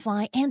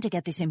qualify and to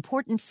get this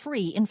important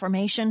free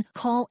information,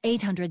 call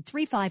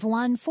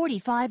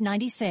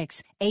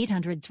 800-351-4596.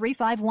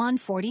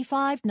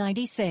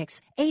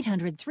 800-351-4596.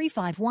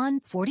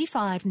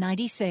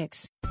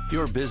 800-351-4596.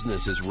 Your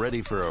business is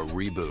ready for a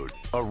reboot,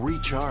 a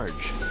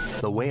recharge.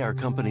 The way our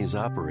companies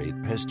operate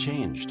has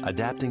changed.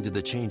 Adapting to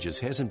the changes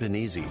hasn't been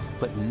easy,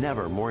 but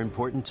never more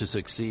important to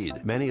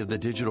succeed. Many of the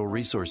digital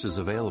resources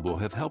available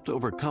have helped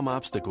overcome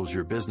obstacles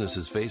your business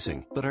is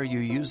facing. But are you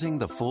using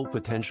the full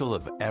potential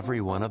of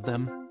every one of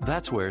them?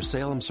 That's where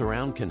Salem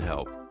Surround can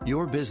help.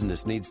 Your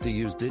business needs to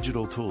use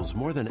digital tools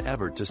more than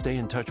ever to stay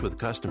in touch with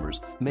customers,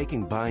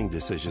 making buying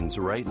decisions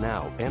right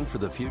now and for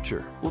the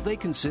future. Will they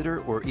consider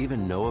or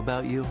even know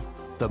about you?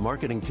 The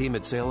marketing team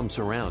at Salem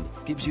Surround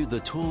gives you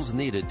the tools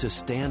needed to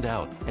stand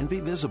out and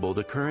be visible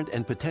to current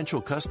and potential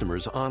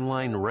customers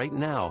online right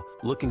now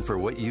looking for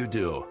what you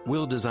do.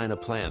 We'll design a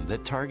plan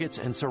that targets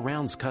and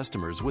surrounds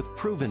customers with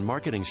proven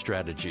marketing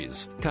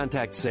strategies.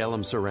 Contact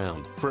Salem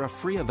Surround for a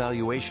free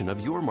evaluation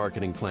of your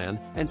marketing plan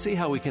and see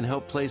how we can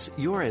help place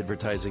your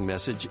advertising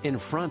message in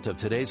front of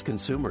today's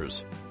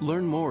consumers.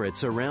 Learn more at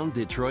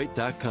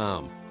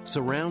SurroundDetroit.com.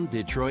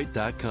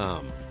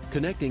 SurroundDetroit.com.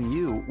 Connecting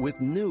you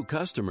with new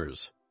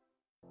customers.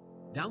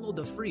 Download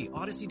the free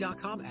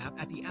Odyssey.com app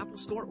at the Apple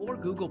Store or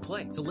Google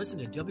Play to listen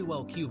to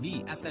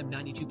WLQV FM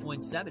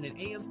 92.7 and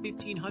AM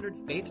 1500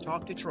 Faith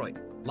Talk Detroit,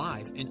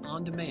 live and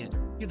on demand.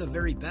 Hear the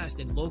very best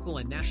in local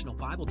and national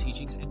Bible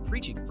teachings and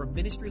preaching from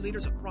ministry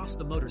leaders across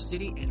the Motor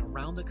City and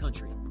around the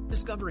country.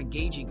 Discover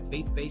engaging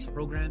faith-based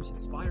programs,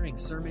 inspiring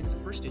sermons,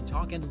 Christian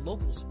talk, and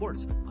local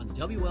sports on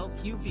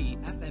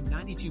WLQV FM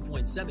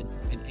 92.7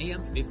 and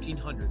AM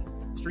 1500.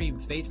 Stream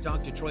Faith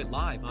Talk Detroit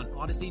live on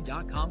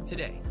Odyssey.com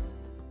today.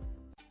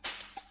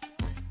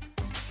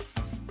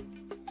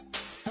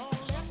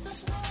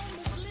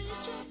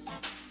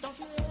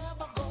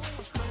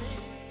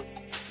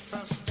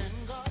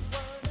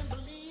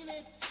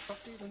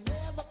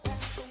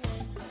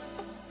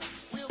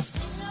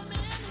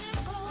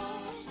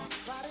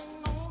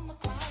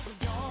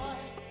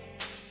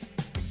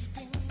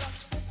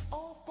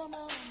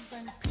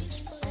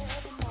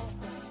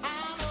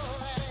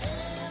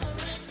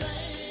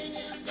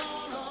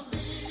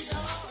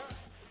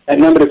 That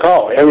number to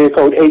call, area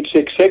code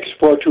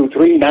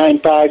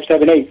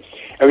 866-423-9578.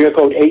 Area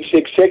code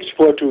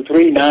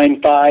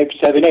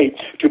 866-423-9578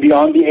 to be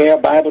on the air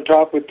Bible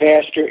Talk with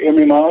Pastor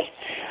Emery Moss.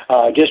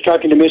 Just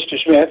talking to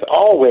Mr. Smith,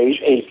 always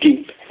a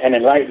deep and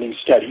enlightening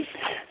study.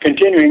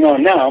 Continuing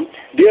on now,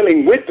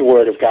 dealing with the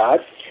Word of God,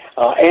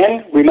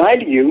 and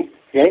reminding you,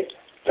 okay,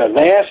 the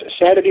last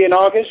Saturday in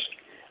August,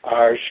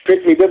 our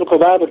Strictly Biblical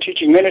Bible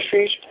Teaching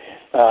Ministries,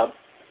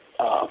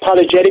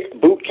 Apologetic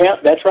Boot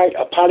Camp. That's right,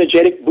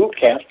 Apologetic Boot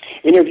Camp.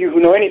 Any of you who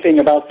know anything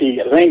about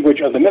the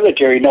language of the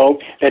military know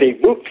that a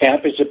boot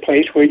camp is a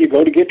place where you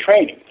go to get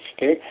training.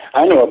 Okay,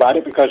 I know about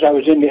it because I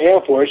was in the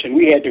Air Force and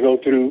we had to go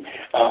through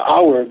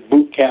our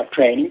boot camp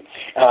training.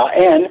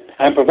 And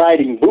I'm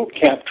providing boot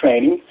camp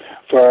training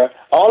for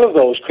all of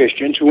those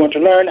Christians who want to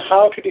learn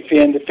how to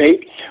defend the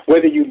faith,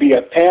 whether you be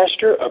a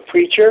pastor, a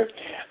preacher,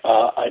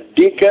 a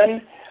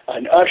deacon,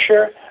 an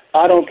usher,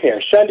 I don't care,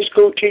 Sunday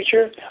school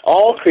teacher.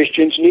 All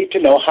Christians need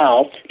to know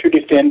how to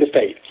defend the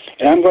faith.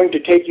 And I'm going to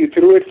take you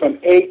through it from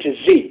A to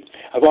Z.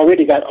 I've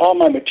already got all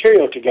my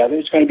material together.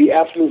 It's going to be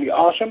absolutely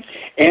awesome,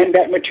 and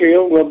that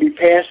material will be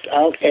passed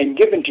out and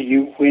given to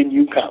you when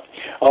you come.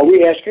 All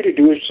we ask you to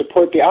do is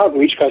support the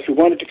outreach because we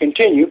want it to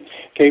continue,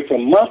 okay,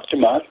 from month to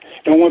month.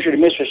 Don't want you to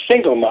miss a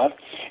single month,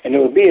 and it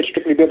will be at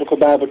Strictly Biblical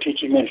Bible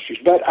Teaching Ministries.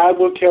 But I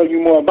will tell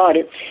you more about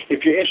it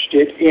if you're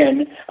interested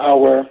in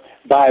our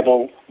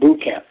Bible boot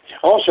camp.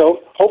 Also,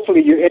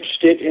 hopefully you're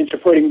interested in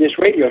supporting this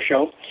radio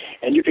show,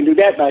 and you can do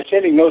that by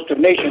sending those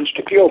donations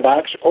to P.O.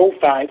 Box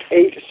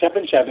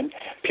 05877,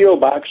 P.O.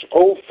 Box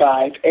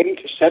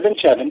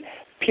 05877,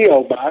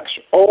 P.O. Box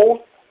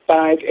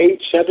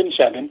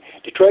 05877,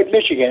 Detroit,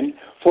 Michigan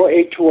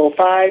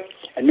 48205,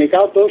 and make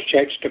out those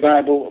checks to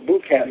Bible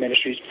Boot Camp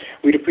Ministries.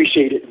 We'd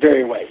appreciate it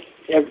very well.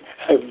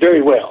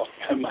 Very well.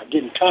 I'm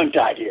getting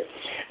tongue-tied here.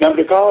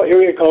 Number to call,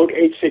 area code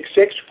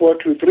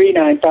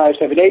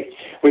 866-423-9578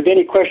 with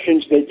any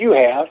questions that you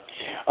have.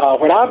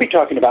 What I'll be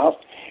talking about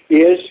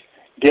is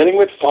dealing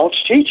with false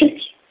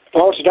teachings,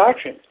 false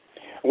doctrine.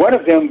 one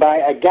of them by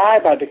a guy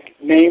by the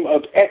name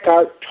of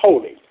Eckhart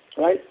Tolle,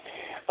 right?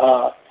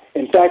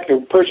 In fact,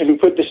 the person who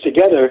put this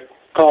together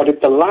called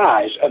it The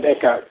Lies of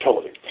Eckhart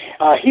Tolle.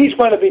 He's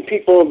one of the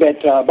people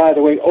that, by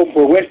the way,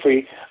 Oprah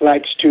Winfrey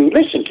likes to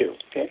listen to,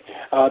 okay?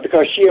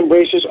 Because she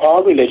embraces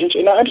all religions.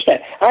 And I understand,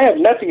 I have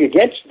nothing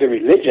against the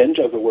religions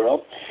of the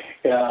world,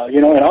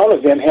 and all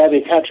of them have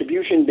a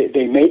contribution that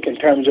they make in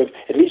terms of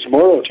at least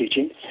moral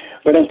teaching.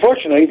 But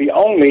unfortunately, the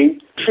only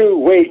true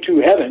way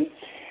to heaven,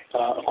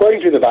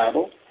 according to the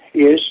Bible,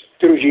 is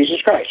through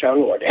Jesus Christ, our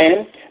Lord.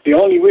 And the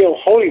only real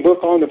holy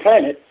book on the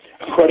planet,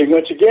 according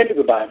once again to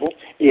the Bible,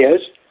 is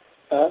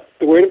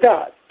the Word of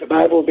God, the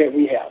Bible that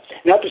we have.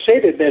 Not to say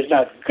that there's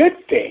not good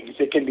things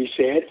that can be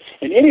said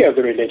in any of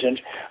the religions,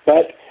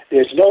 but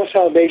there's no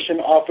salvation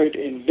offered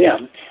in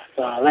them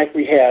like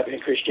we have in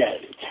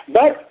Christianity.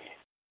 But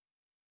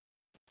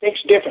he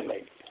thinks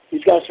differently.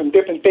 He's got some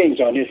different things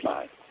on his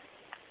mind.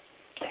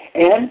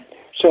 And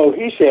so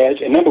he says,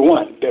 and number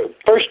one, the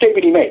first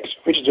statement he makes,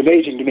 which is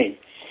amazing to me,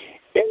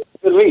 every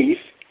belief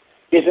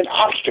is an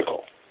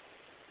obstacle.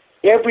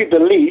 Every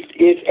belief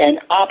is an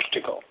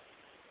obstacle.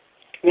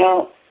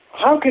 Now,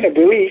 how can a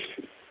belief,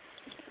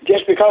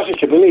 just because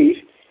it's a belief,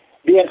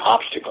 be an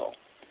obstacle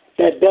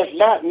that does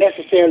not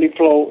necessarily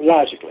flow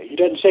logically? He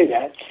doesn't say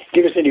that,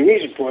 give us any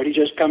reason for it. He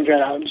just comes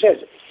right out and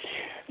says it.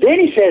 Then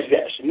he says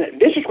this, and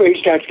this is where he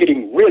starts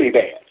getting really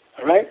bad,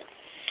 all right?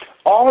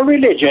 All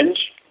religions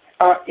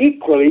are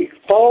equally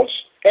false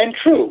and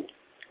true.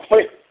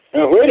 Wait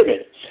a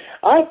minute.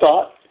 I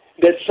thought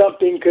that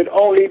something could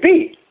only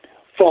be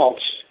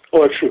false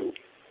or true.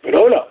 But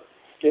hold on.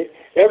 Okay?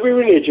 Every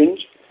religion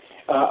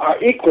are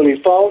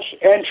equally false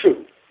and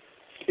true.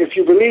 If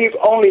you believe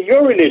only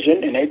your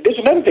religion, and there's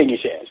another thing he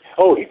says.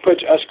 Oh, he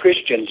puts us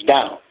Christians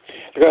down.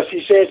 Because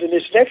he says in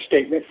this next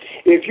statement,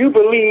 if you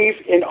believe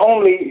in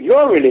only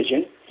your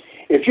religion,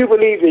 if you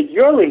believe that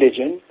your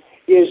religion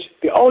is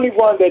the only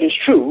one that is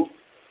true,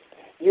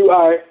 you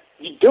are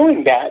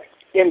doing that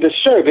in the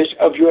service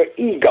of your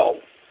ego.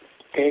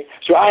 Okay?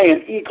 So I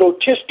am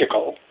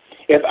egotistical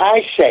if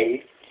I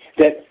say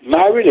that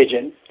my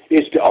religion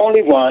is the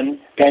only one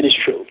that is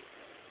true.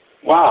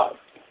 Wow.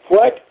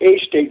 What a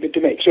statement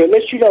to make. So it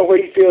lets you know what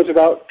he feels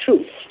about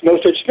truth. No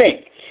such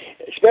thing.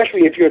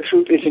 Especially if your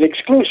truth is an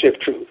exclusive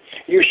truth.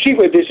 You see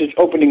what this is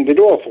opening the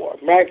door for,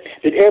 right?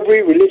 That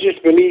every religious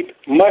belief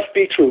must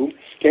be true,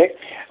 okay?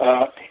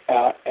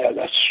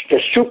 The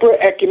super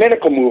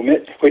ecumenical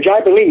movement, which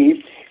I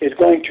believe is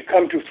going to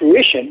come to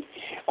fruition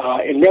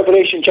in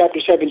Revelation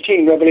chapter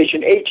 17,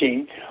 Revelation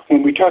 18,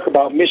 when we talk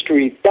about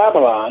Mystery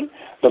Babylon,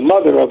 the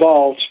mother of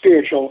all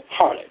spiritual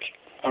harlots,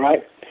 all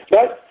right?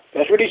 But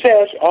that's what he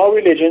says. All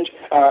religions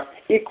are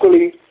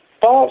equally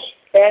false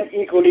and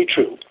equally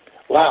true.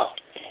 Wow.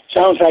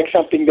 Sounds like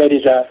something that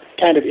is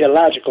kind of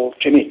illogical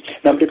to me.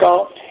 Number to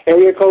call,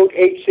 area code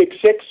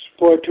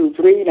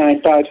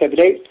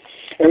 866-423-9578.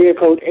 Area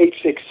code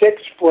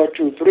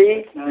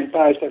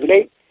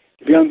 866-423-9578.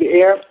 To be on the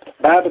air,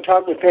 Bible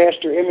Talk with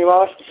Pastor Emmy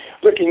Ross,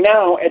 looking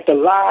now at the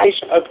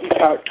lies of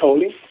Eckhart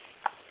Tolle,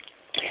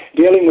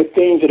 dealing with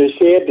things that are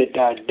said that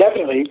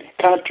definitely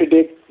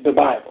contradict the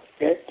Bible.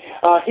 Okay?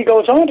 He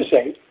goes on to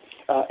say,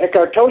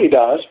 Eckhart Tolle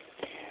does,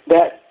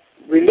 that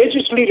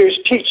religious leaders'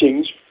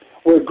 teachings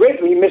were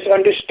greatly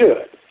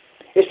misunderstood,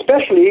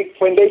 especially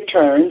when they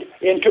turned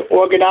into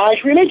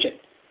organized religion.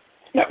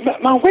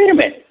 Now wait a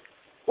minute.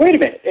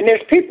 And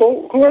there's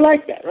people who are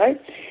like that,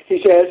 right?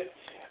 He says,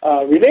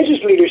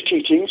 religious leaders'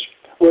 teachings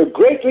were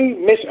greatly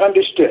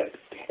misunderstood,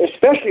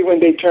 especially when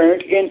they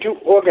turned into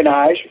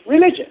organized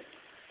religion.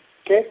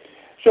 Okay?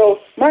 So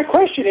my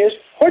question is,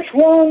 what's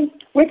wrong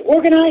with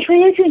organized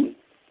religion?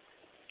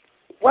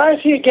 Why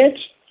is he against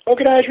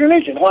organized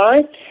religion? Why?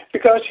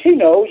 Because he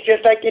knows,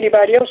 just like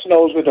anybody else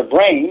knows with a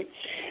brain,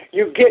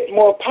 you get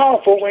more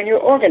powerful when you're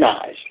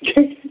organized.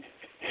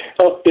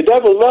 So the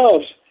devil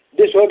loves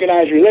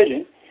disorganized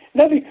religion.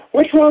 Nothing.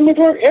 What's wrong with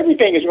work?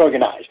 Everything is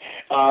organized.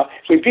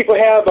 When people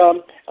have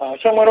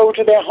someone over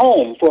to their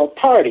home for a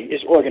party,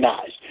 it's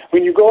organized.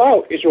 When you go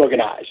out, it's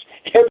organized.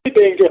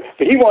 Everything.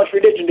 But he wants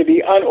religion to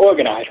be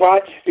unorganized. Why?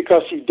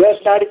 Because he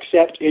does not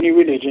accept any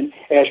religion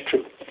as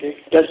true. Okay?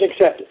 Doesn't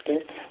accept it.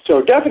 Okay?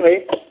 So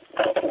definitely,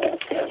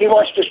 he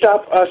wants to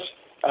stop us,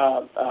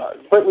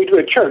 what we do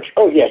at church.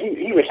 Oh, yeah,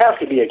 he would have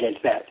to be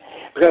against that.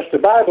 Because the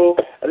Bible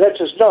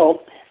lets us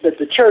know that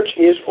the church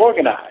is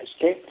organized,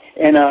 okay?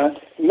 And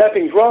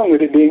nothing's wrong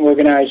with it being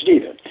organized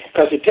either.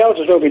 Because it tells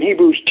us over in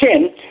Hebrews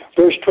 10,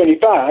 verse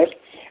 25,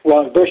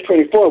 well, verse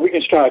 24, we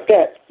can start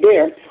that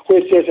there, where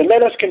it says, and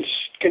let us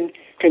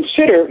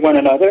consider one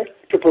another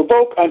to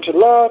provoke unto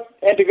love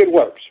and to good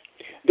works.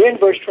 Then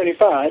verse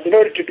 25, in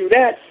order to do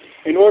that,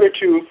 in order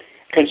to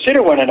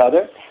consider one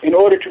another, in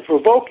order to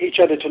provoke each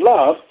other to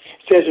love,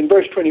 says in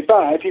verse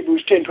 25,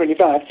 Hebrews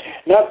 10:25,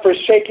 not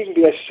forsaking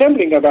the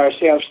assembling of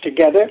ourselves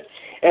together,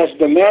 as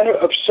the manner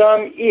of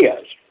some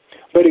is,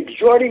 but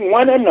exhorting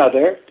one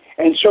another,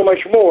 and so much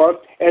more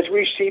as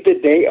we see the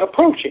day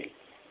approaching.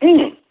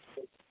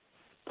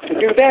 To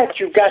do that,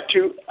 you've got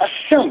to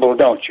assemble,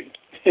 don't you?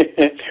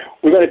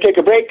 We're going to take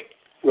a break.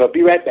 We'll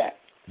be right back.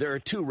 There are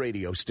two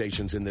radio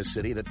stations in this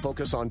city that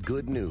focus on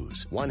good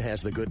news. One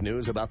has the good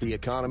news about the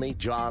economy,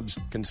 jobs,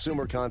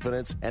 consumer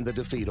confidence, and the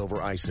defeat over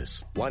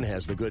ISIS. One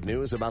has the good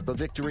news about the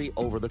victory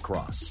over the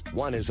cross.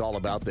 One is all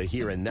about the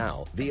here and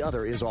now. The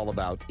other is all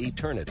about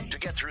eternity. To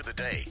get through the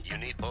day, you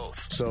need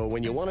both. So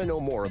when you want to know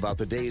more about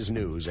the day's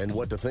news and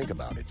what to think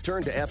about it,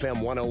 turn to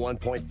FM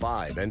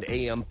 101.5 and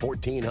AM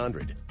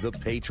 1400, The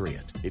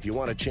Patriot. If you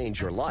want to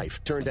change your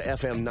life, turn to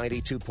FM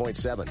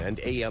 92.7 and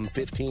AM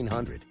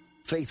 1500.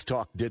 Faith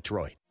Talk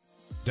Detroit.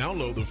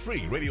 Download the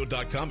free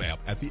Radio.com app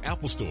at the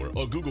Apple Store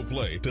or Google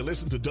Play to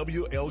listen to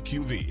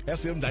WLQV,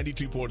 FM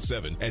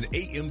 92.7 and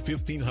AM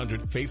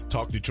 1500 Faith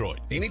Talk Detroit.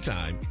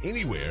 Anytime,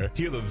 anywhere,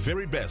 hear the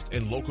very best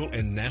in local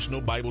and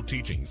national Bible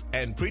teachings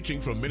and preaching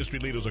from ministry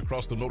leaders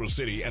across the Motor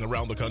City and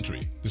around the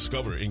country.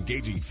 Discover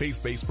engaging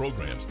faith-based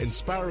programs,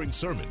 inspiring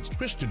sermons,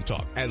 Christian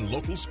talk, and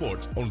local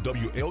sports on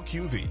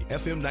WLQV,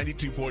 FM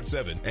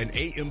 92.7 and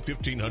AM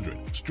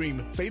 1500.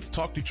 Stream Faith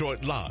Talk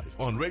Detroit live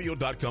on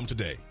Radio.com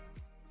today.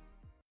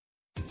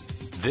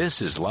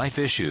 This is Life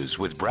Issues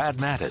with Brad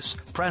Mattis,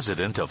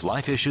 president of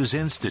Life Issues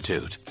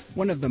Institute.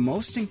 One of the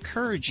most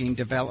encouraging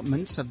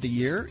developments of the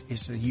year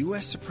is the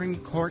U.S. Supreme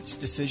Court's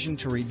decision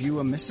to review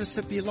a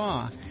Mississippi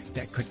law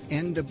that could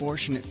end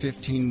abortion at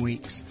 15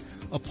 weeks.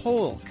 A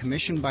poll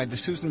commissioned by the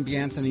Susan B.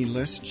 Anthony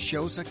List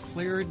shows a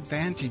clear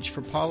advantage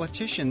for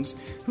politicians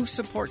who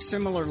support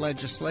similar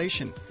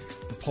legislation.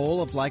 The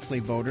poll of likely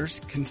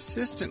voters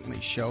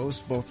consistently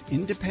shows both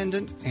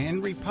independent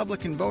and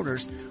Republican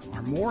voters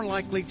are more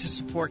likely to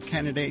support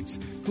candidates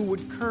who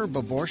would curb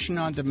abortion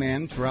on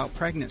demand throughout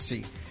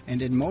pregnancy.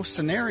 And in most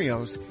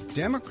scenarios,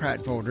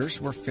 Democrat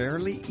voters were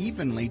fairly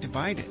evenly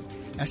divided.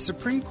 As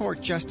Supreme Court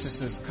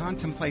justices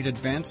contemplate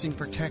advancing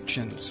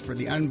protections for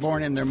the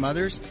unborn and their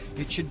mothers,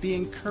 it should be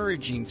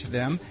encouraging to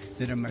them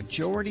that a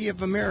majority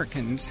of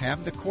Americans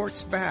have the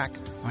court's back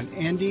on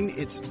ending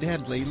its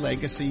deadly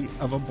legacy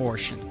of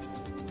abortion.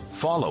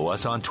 Follow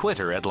us on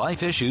Twitter at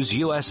Life Issues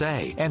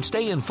USA and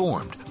stay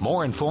informed,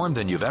 more informed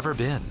than you've ever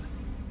been.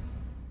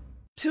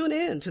 Tune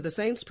in to The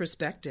Saints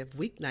Perspective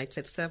weeknights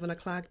at 7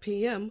 o'clock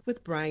p.m.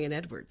 with Brian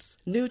Edwards.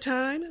 New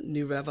time,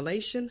 new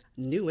revelation,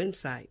 new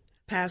insight.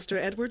 Pastor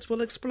Edwards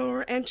will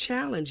explore and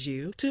challenge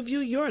you to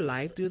view your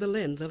life through the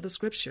lens of the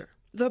Scripture.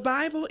 The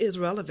Bible is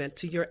relevant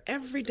to your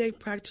everyday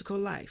practical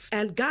life,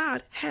 and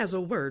God has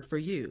a word for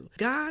you.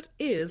 God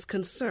is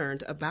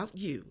concerned about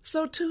you.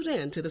 So tune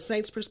in to The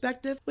Saints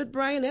Perspective with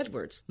Brian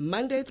Edwards,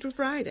 Monday through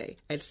Friday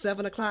at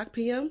 7 o'clock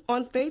p.m.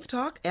 on Faith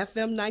Talk,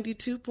 FM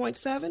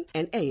 92.7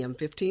 and AM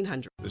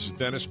 1500. This is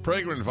Dennis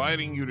Prager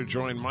inviting you to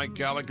join Mike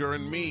Gallagher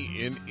and me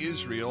in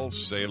Israel.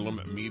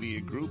 Salem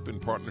Media Group, in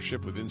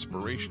partnership with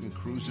Inspiration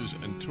Cruises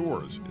and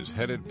Tours, is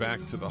headed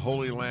back to the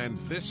Holy Land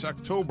this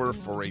October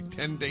for a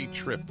 10-day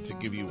trip to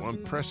give you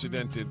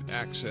unprecedented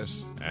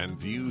access and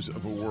views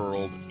of a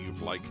world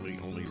you've likely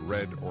only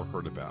read or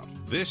heard about.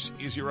 This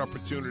is your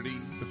opportunity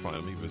to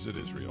finally visit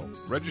Israel.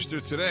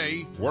 Register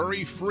today,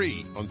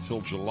 worry-free,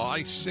 until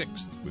July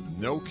 6th with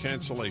no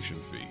cancellation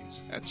fees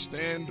at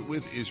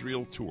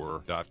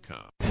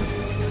standwithisraeltour.com.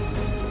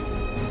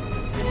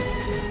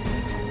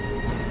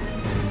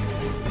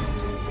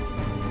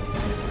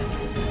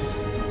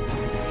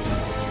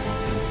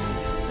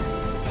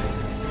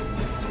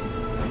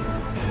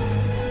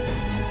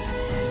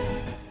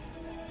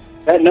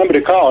 That number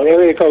to call,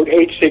 area code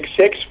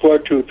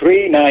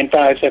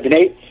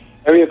 866-423-9578,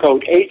 area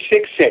code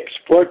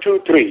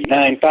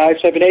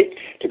 866-423-9578,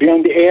 to be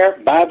on the air,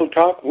 Bible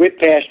Talk with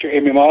Pastor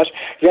Emery Moss.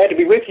 Glad to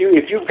be with you.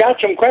 If you've got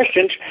some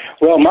questions,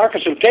 well,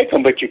 Marcus will take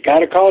them, but you got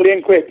to call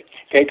in quick,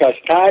 okay, because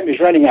time is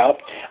running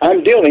out.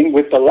 I'm dealing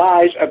with the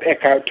lies of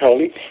Eckhart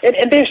Tolle,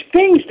 and there's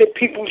things that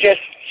people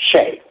just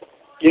say.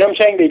 You know what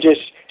I'm saying? They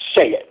just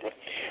say it.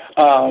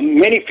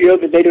 Many feel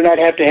that they do not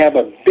have to have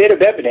a bit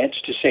of evidence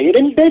to say it,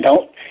 and they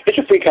don't. It's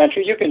a free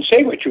country. You can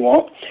say what you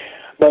want,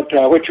 but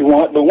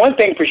one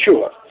thing for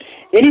sure,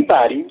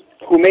 anybody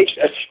who makes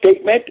a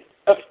statement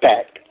of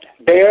fact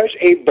bears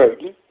a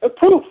burden of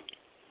proof.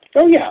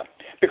 Oh, yeah,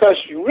 because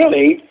you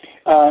really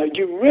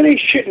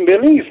shouldn't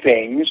believe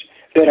things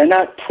that are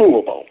not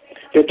provable,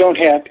 that don't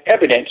have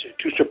evidence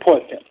to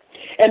support them.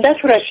 And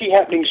that's what I see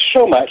happening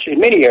so much in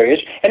many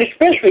areas, and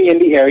especially in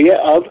the area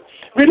of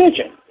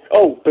religion.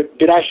 Oh, but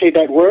did I say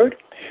that word?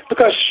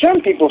 Because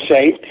some people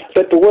say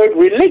that the word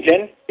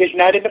religion is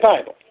not in the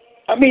Bible.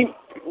 I mean,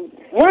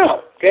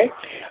 wow, okay?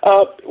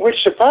 Which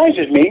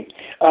surprises me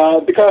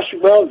because,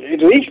 well, at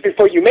least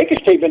before you make a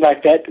statement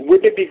like that,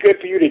 wouldn't it be good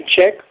for you to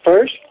check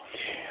first?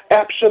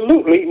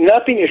 Absolutely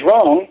nothing is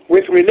wrong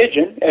with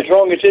religion as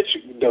long as it's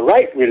the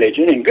right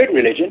religion and good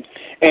religion,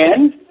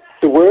 and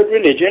the word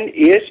religion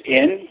is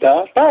in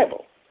the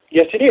Bible.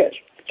 Yes, it is.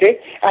 Okay?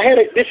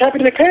 This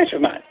happened in a class of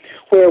mine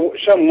where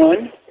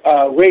someone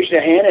raised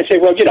their hand and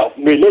said, well,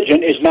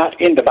 religion is not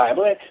in the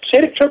Bible, and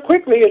said it so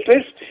quickly as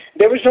if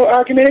there was no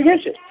argument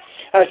against it.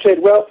 I said,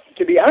 well,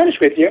 to be honest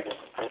with you,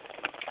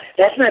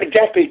 that's not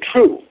exactly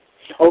true.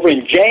 Over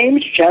in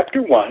James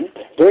chapter 1,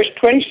 verse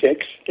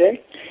 26,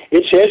 okay,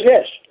 it says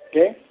this,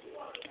 okay,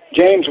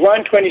 James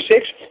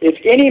 1:26, if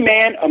any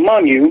man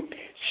among you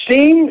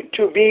seem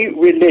to be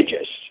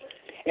religious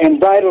and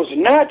bridles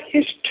not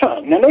his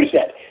tongue. Now notice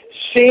that.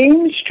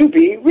 Seems to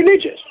be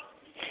religious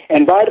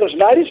and bridles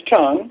not his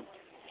tongue.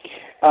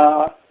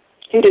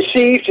 He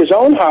deceives his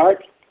own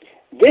heart.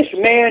 This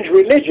man's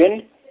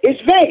religion is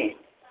vain.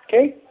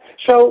 Okay?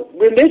 So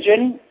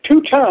religion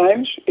 2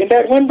 times in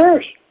that one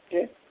verse.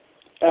 Okay?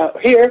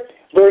 Here,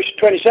 verse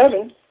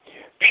 27,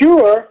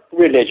 pure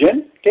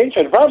religion. Okay?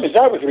 So the problem is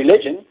not with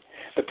religion.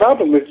 The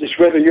problem is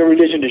whether your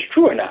religion is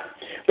true or not.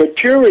 But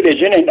pure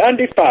religion and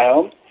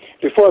undefiled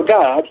before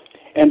God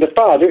and the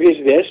Father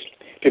is this,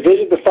 to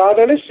visit the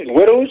fatherless and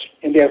widows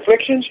in their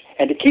afflictions,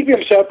 and to keep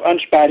himself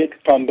unspotted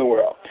from the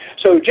world.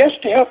 So just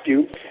to help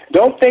you,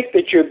 don't think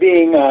that you're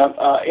being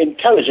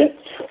intelligent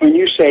when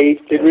you say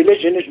that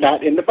religion is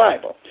not in the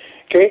Bible.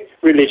 Okay?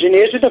 Religion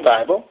is in the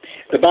Bible.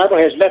 The Bible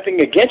has nothing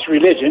against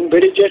religion,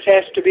 but it just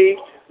has to be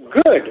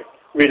good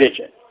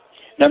religion.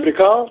 Number to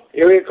call,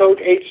 area code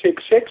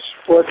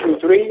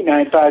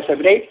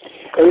 866-423-9578.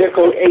 Area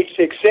code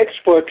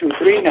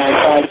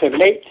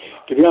 866-423-9578.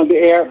 To be on the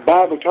air,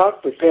 Bible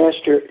Talk with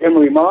Pastor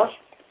Emery Moss.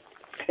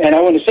 And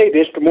I want to say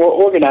this, the more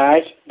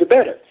organized, the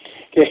better.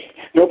 Okay?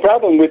 No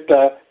problem with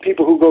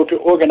people who go to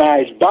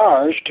organized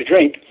bars to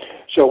drink,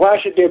 so why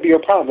should there be a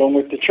problem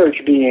with the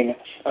church being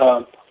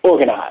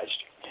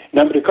organized?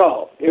 Number to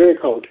call, area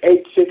code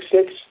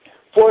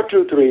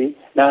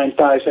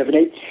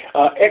 866-423-9578.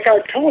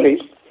 Eckhart Tolle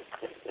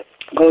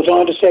goes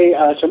on to say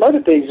some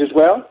other things as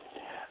well.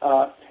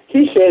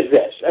 He says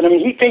this, and I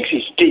mean, he thinks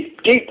he's deep.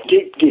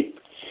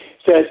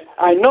 Says,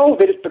 I know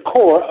that at the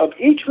core of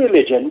each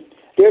religion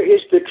there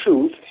is the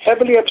truth,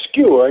 heavily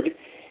obscured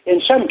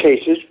in some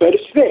cases, but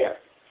it's there.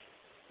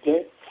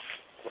 Okay?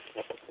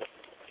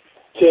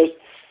 Says,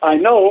 I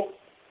know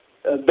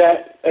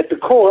that at the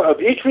core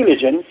of each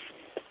religion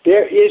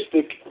there is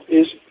the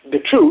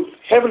truth,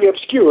 heavily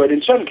obscured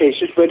in some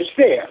cases, but it's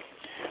there.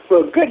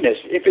 Well, goodness,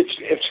 if it's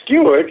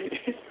obscured,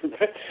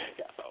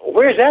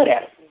 where's that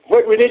at?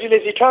 What religion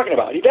is he talking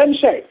about? He doesn't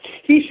say.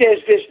 He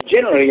says this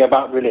generally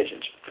about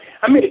religions.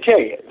 I'm going to tell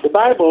you, the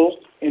Bible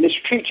and its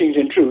teachings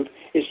and truth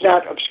is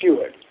not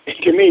obscured.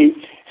 To me,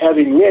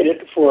 having read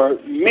it for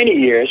many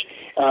years,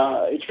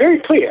 it's very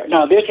clear.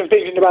 Now, there's some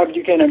things in the Bible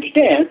you can't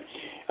understand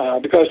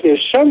because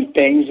there's some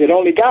things that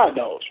only God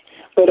knows.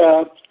 But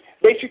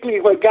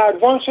basically, what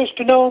God wants us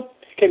to know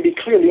can be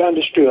clearly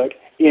understood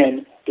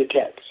in the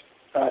text.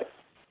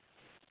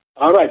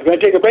 All right, we're going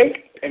to take a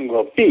break, and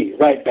we'll be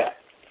right back.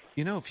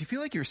 You know, if you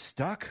feel like you're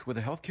stuck with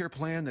a healthcare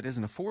plan that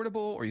isn't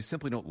affordable or you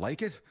simply don't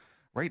like it,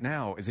 right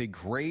now is a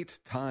great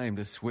time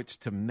to switch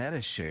to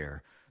MediShare.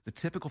 The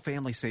typical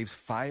family saves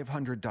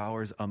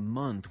 $500 a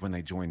month when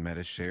they join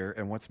MediShare,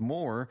 and what's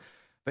more,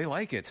 they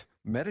like it.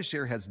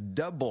 MediShare has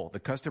double the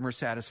customer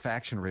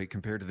satisfaction rate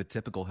compared to the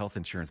typical health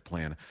insurance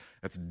plan.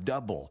 That's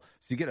double.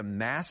 So you get a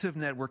massive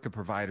network of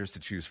providers to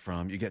choose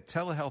from. You get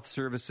telehealth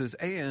services,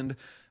 and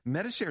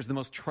MediShare is the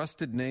most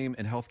trusted name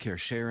in healthcare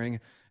sharing.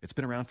 It's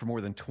been around for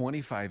more than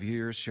 25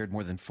 years, shared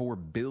more than $4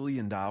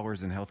 billion in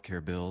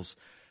healthcare bills.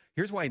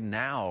 Here's why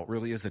now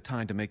really is the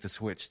time to make the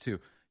switch, too.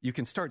 You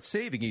can start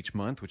saving each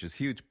month, which is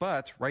huge,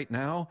 but right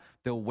now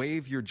they'll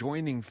waive your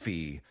joining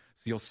fee.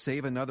 So you'll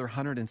save another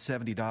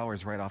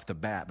 $170 right off the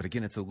bat. But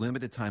again, it's a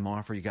limited time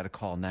offer. You got to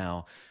call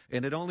now.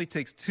 And it only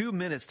takes 2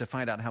 minutes to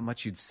find out how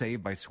much you'd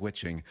save by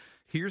switching.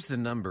 Here's the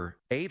number,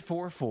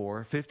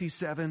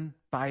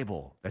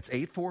 844-57-BIBLE. That's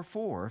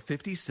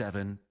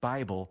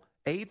 844-57-BIBLE,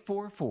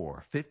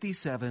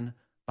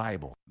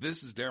 844-57-BIBLE.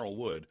 This is Daryl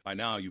Wood. By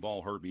now, you've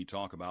all heard me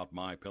talk about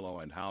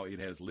MyPillow and how it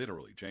has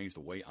literally changed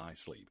the way I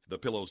sleep. The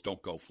pillows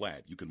don't go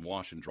flat. You can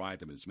wash and dry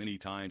them as many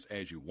times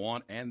as you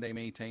want, and they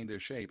maintain their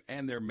shape,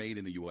 and they're made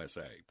in the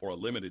USA. For a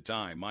limited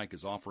time, Mike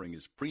is offering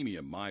his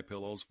premium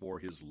MyPillows for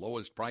his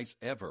lowest price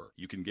ever.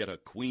 You can get a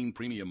Queen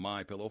Premium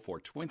MyPillow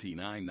for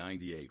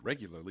 $29.98,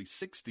 regularly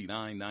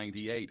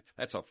 $69.98.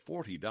 That's a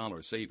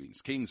 $40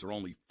 savings. Kings are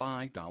only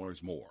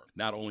 $5 more.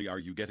 Not only are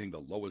you getting the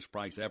lowest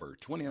price ever,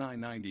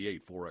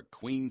 $29.98 for a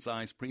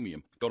queen-size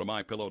premium. Go to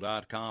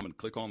MyPillow.com and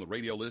click on the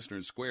radio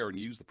listener square and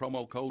use the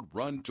promo code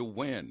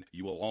RUN2WIN.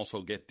 You will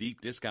also get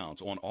deep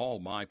discounts on all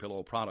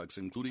MyPillow products,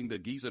 including the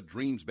Giza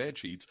Dreams bed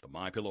sheets, the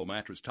MyPillow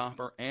mattress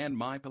topper, and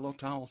MyPillow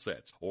towel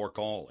sets. Or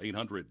call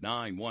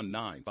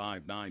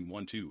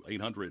 800-919-5912,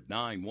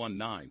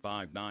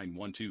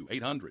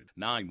 800-919-5912,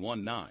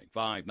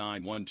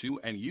 800-919-5912,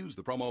 and use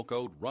the promo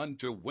code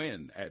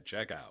RUN2WIN at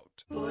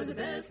checkout. For the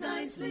best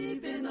night's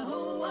sleep in the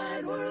whole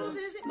wide world,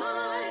 visit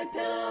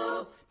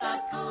MyPillow.com.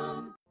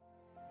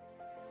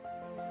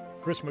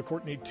 Chris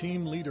McCourtney,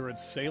 team leader at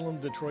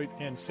Salem, Detroit,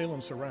 and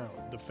Salem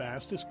Surround, the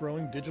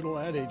fastest-growing digital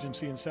ad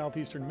agency in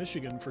southeastern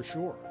Michigan for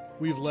sure.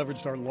 We've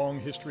leveraged our long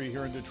history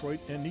here in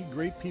Detroit and need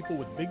great people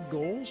with big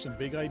goals and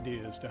big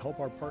ideas to help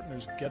our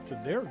partners get to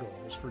their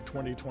goals for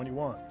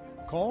 2021.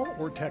 Call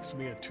or text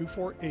me at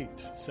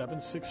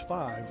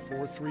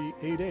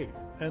 248-765-4388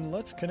 and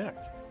let's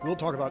connect. We'll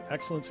talk about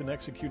excellence in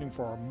executing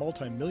for our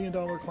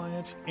multi-million-dollar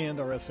clients and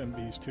our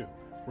SMBs too.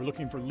 We're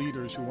looking for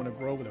leaders who want to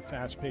grow with a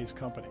fast-paced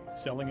company.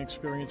 Selling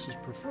experience is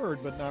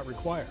preferred but not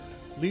required.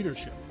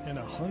 Leadership, and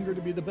a hunger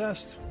to be the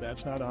best,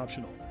 that's not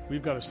optional.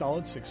 We've got a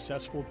solid,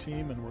 successful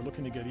team, and we're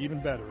looking to get even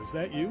better. Is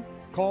that you?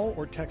 Call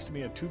or text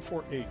me at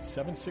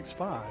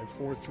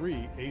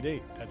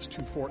 248-765-4388. That's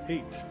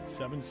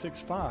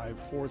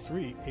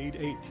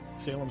 248-765-4388.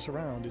 Salem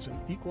Surround is an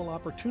equal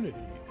opportunity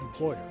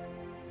employer.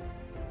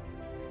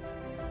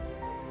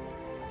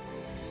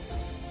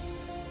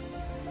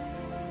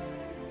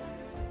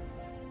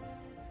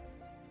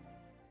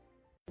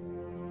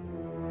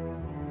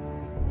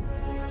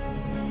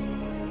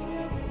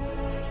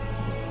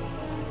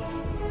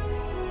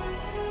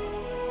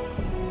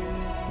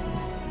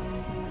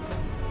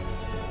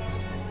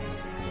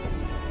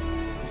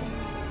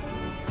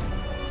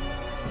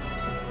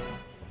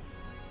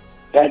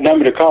 That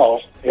number to call,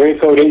 area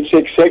code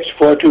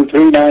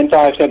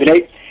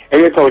 866-423-9578,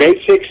 area code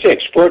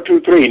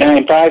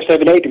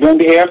 866-423-9578 to be on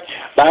the air,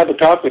 Bible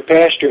Talk with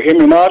Pastor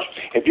Emery Moss.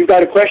 If you've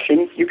got a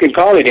question, you can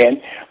call it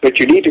in, but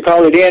you need to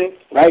call it in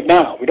right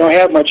now. We don't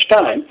have much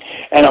time.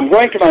 And I'm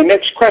going to my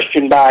next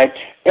question by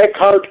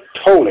Eckhart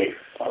Tolle,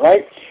 all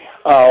right,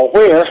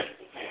 where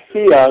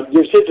he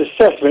gives his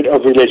assessment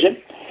of religion,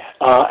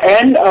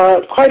 and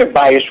quite a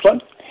biased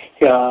one.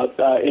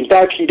 In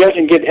fact, he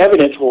doesn't give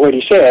evidence for what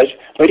he says,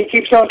 but he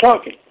keeps on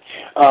talking.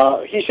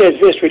 He says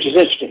this, which is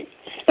interesting.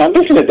 Now,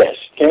 listen to this,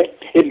 okay?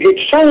 It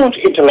sounds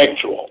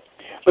intellectual,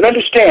 but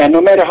understand,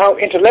 no matter how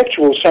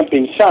intellectual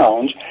something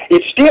sounds,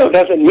 it still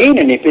doesn't mean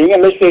anything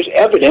unless there's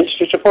evidence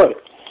to support it.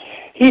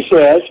 He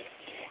says,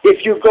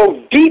 if you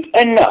go deep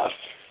enough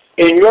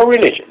in your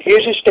religion,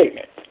 here's his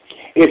statement,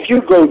 if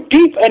you go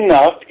deep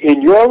enough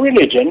in your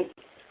religion,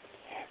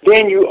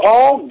 then you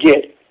all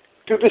get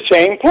to the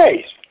same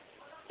place.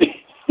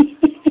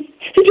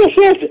 He just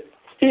says it.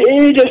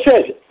 He just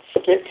says it.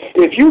 Okay?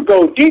 If you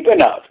go deep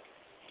enough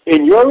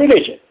in your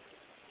religion,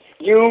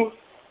 then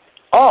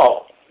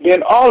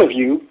all of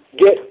you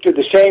get to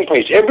the same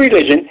place. Every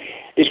religion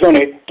is going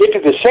to get to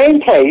the same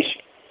place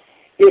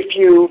if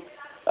you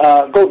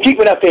go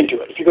deep enough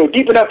into it. If you go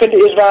deep enough into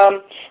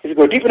Islam, if you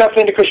go deep enough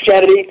into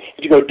Christianity,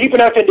 if you go deep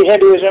enough into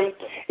Hinduism,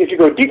 if you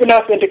go deep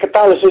enough into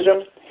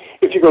Catholicism,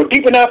 if you go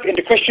deep enough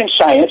into Christian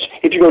Science,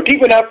 if you go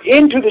deep enough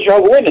into the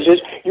Jehovah's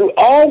Witnesses, you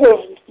all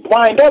will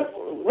wind up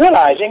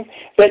realizing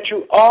that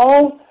you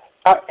all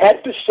are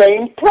at the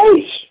same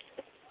place.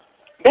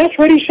 That's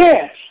what he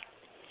says.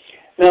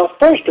 Now,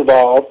 first of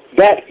all,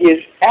 that is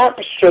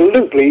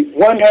absolutely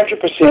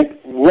 100%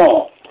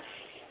 wrong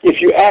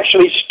if you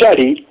actually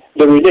study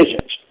the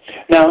religions.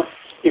 Now,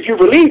 if you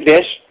believe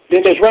this,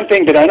 then there's one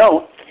thing that I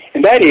know,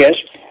 and that is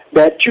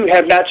that you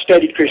have not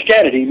studied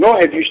Christianity, nor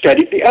have you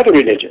studied the other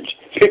religions,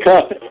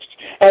 because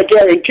I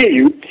guarantee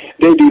you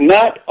they do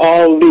not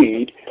all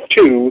lead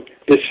to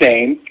the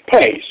same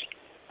place.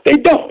 They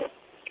don't.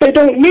 They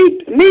don't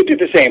lead to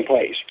the same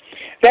place.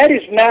 That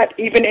is not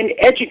even an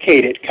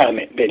educated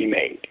comment that he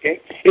made.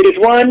 Okay? It is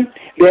one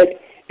that,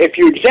 if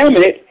you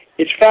examine it,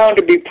 it's found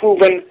to be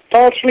proven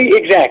falsely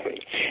exactly.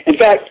 In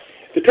fact,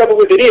 the trouble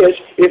with it is,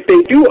 if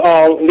they do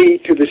all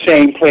lead to the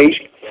same place,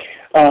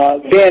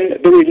 then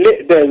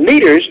the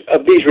leaders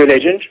of these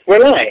religions were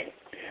lying,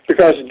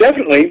 because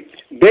definitely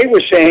they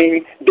were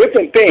saying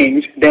different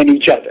things than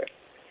each other.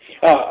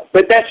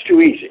 But that's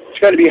too easy. It's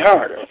got to be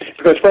harder,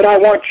 because what I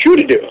want you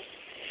to do,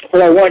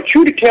 what I want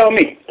you to tell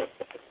me,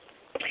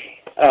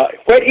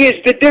 what is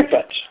the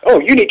difference? Oh,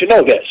 you need to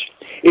know this.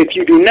 If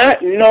you do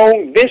not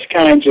know this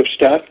kinds of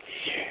stuff,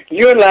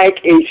 you're like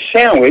a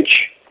sandwich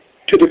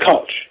to the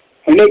cults.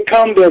 When they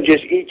come, they'll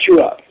just eat you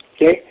up.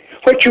 Okay?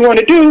 What you want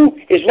to do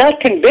is not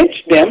convince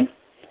them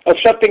of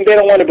something they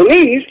don't want to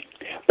believe,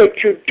 but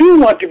you do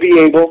want to be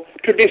able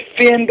to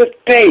defend the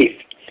faith.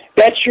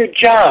 That's your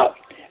job.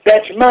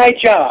 That's my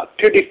job,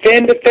 to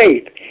defend the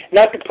faith,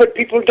 not to put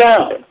people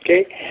down,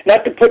 okay?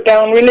 Not to put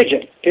down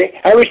religion, okay?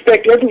 I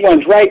respect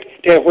everyone's right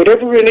to have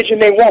whatever religion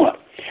they want,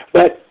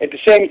 but at the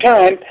same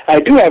time, I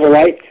do have a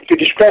right to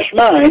discuss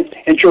mine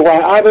and show why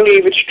I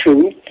believe it's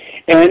true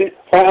and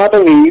why I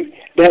believe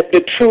that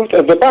the truth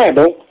of the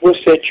Bible will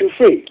set you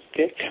free,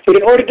 okay? But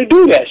in order to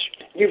do this,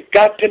 you've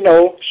got to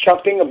know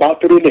something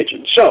about the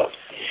religion. So,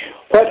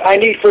 what I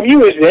need from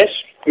you is this.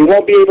 We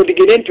won't be able to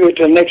get into it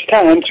till next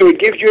time, so it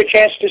gives you a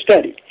chance to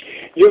study.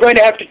 You're going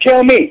to have to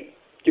tell me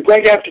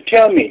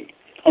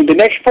on the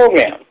next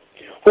program,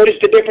 what is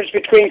the difference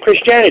between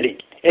Christianity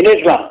and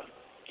Islam,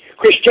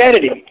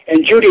 Christianity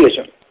and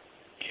Judaism,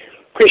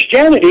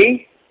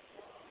 Christianity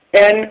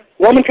and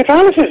Roman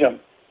Catholicism,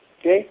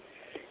 okay?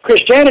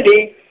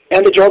 Christianity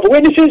and the Jehovah's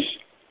Witnesses,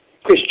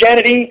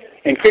 Christianity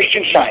and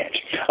Christian Science.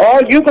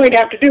 All you're going to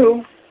have to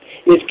do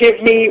is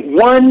give me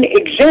one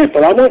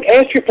example. I won't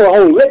ask you for a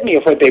whole litany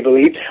of what they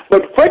believe,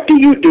 but what do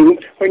you do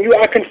when you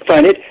are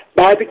confronted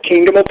by the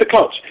kingdom of the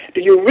cults? Do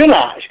you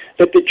realize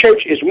that the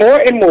church is more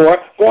and more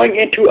going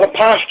into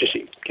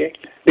apostasy? Okay,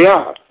 they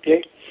are.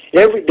 Okay,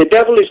 the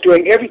devil is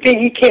doing everything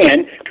he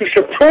can to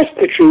suppress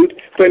the truth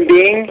from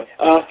being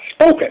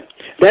spoken.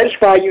 That is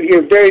why you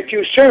hear very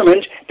few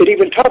sermons that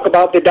even talk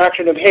about the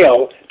doctrine of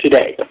hell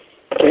today.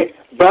 Okay,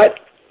 but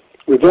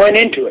we're going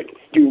into it.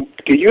 Do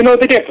you know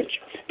the difference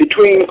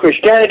between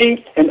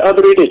Christianity and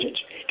other religions?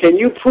 can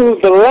you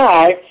prove the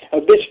lie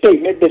of this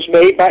statement that's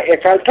made by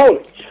Eckhart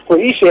Tolle, where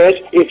he says,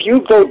 if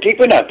you go deep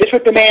enough, this is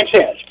what the man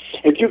says,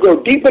 if you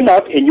go deep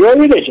enough in your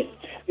religion,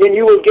 then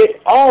you will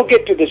all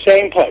get to the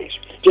same place.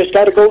 Just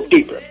got to go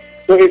deeper.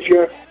 So if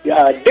you're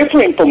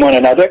differing from one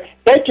another,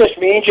 that just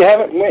means you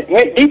haven't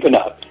went deep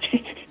enough.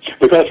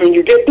 Because when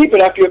you get deep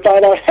enough, you'll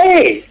find out,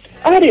 hey,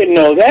 I didn't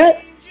know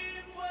that.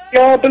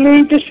 Y'all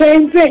believe the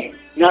same thing.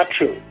 Not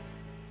true.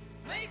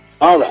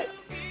 All right.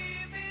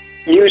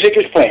 Music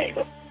is playing.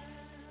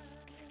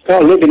 Oh,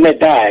 live and let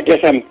die. I guess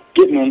I'm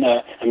getting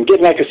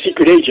like a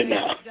secret agent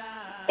now.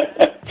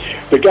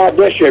 But God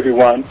bless you,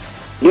 everyone.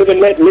 Live and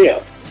let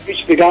live.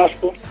 Preach the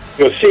gospel.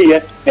 We'll see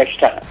you next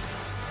time.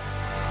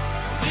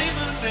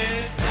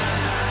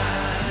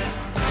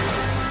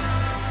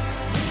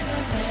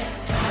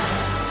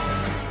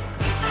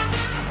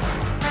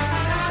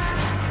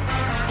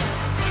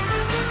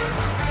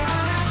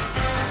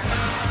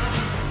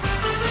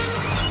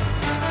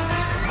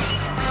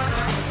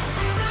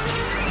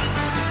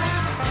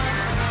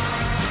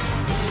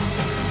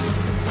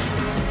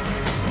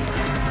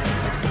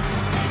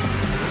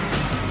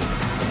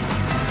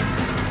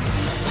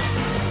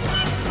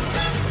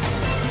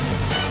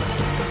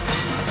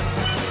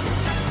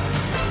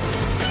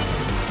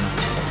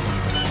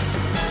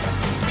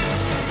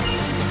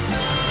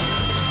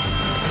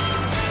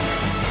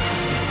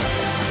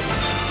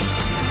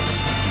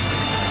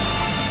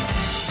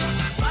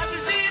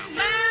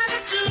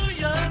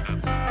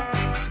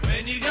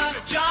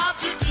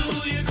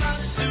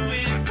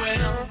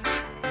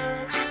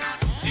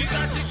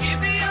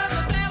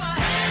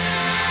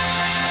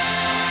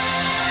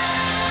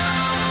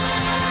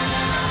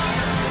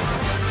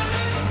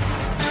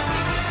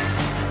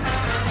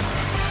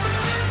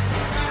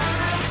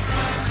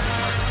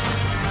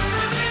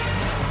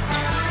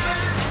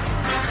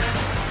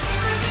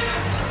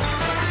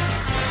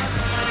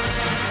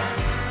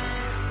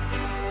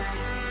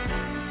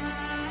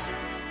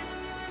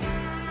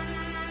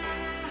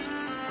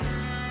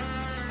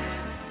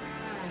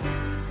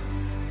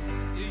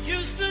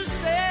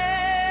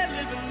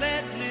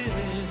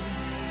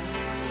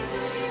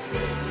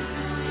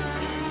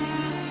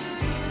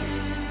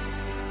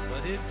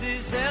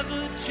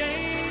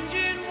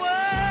 ever-changing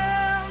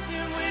world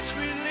in which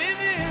we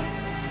live in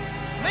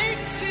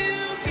makes you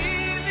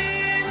give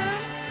it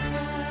up.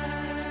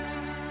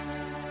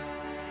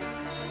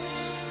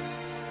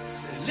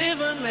 Say,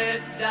 live and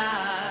let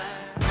die.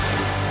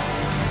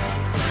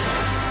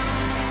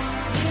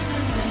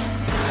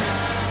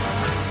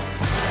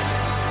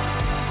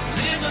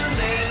 Live and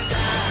let die.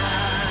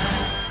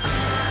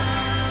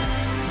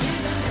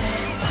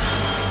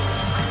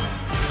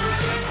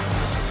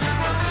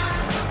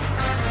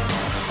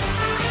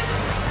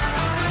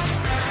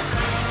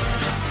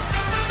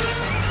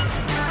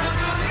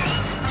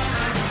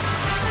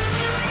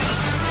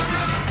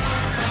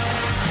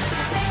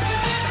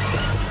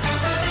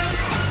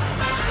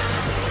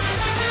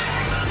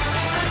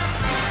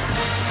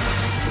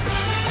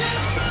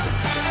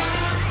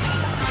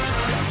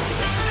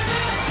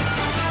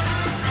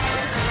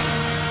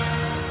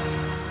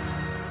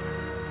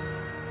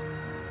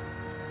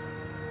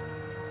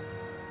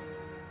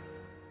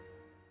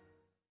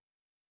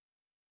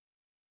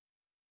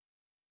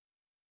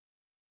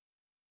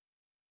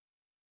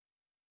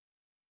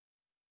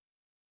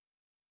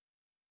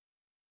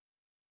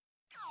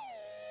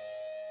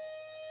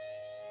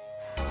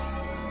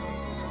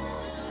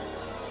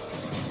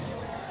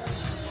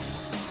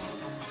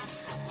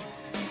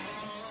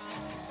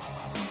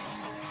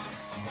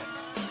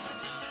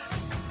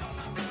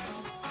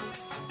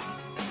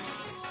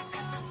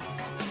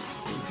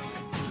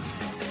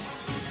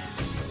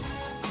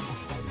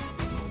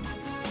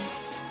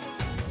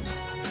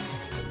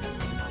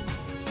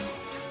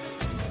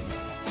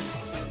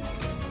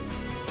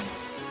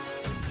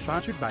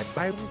 Sponsored by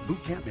Bible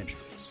Boot Camp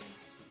Ministries.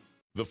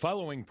 The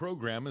following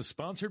program is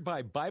sponsored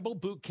by Bible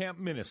Boot Camp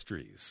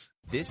Ministries.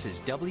 This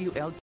is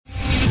WL.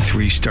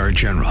 Three-star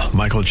General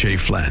Michael J.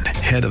 Flynn,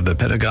 head of the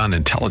Pentagon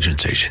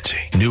Intelligence Agency,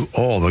 knew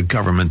all the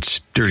government's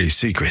dirty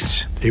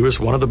secrets. He was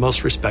one of the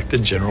most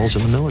respected generals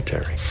in the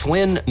military.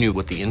 Flynn knew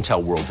what the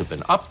intel world had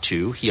been up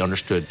to. He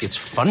understood its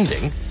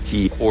funding.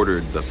 He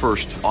ordered the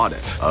first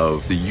audit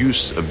of the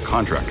use of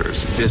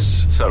contractors.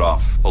 This set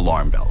off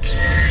alarm bells.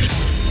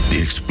 The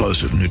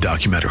explosive new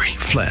documentary,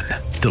 Flynn,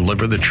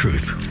 Deliver the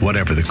Truth,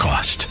 Whatever the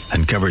Cost,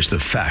 uncovers the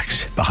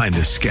facts behind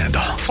this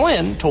scandal.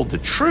 Flynn told the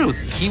truth.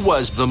 He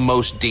was the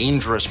most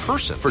dangerous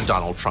person for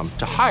Donald Trump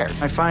to hire.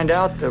 I find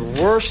out the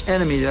worst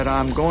enemy that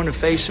I'm going to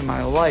face in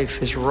my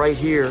life is right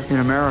here in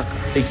America.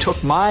 They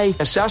took my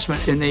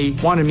assessment and they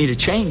wanted me to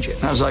change it.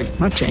 And I was like, I'm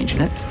not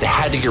changing it. They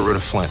had to get rid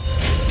of Flynn.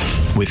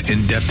 With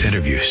in-depth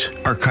interviews,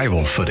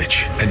 archival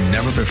footage, and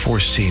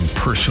never-before-seen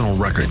personal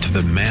records of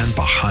the man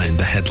behind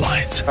the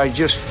headlines. I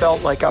just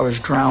felt like I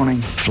was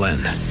drowning. Flynn,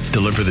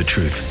 Deliver the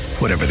Truth,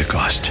 Whatever the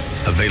Cost.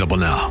 Available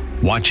now.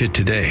 Watch it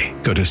today.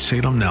 Go to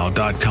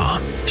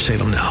salemnow.com.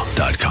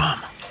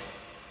 salemnow.com.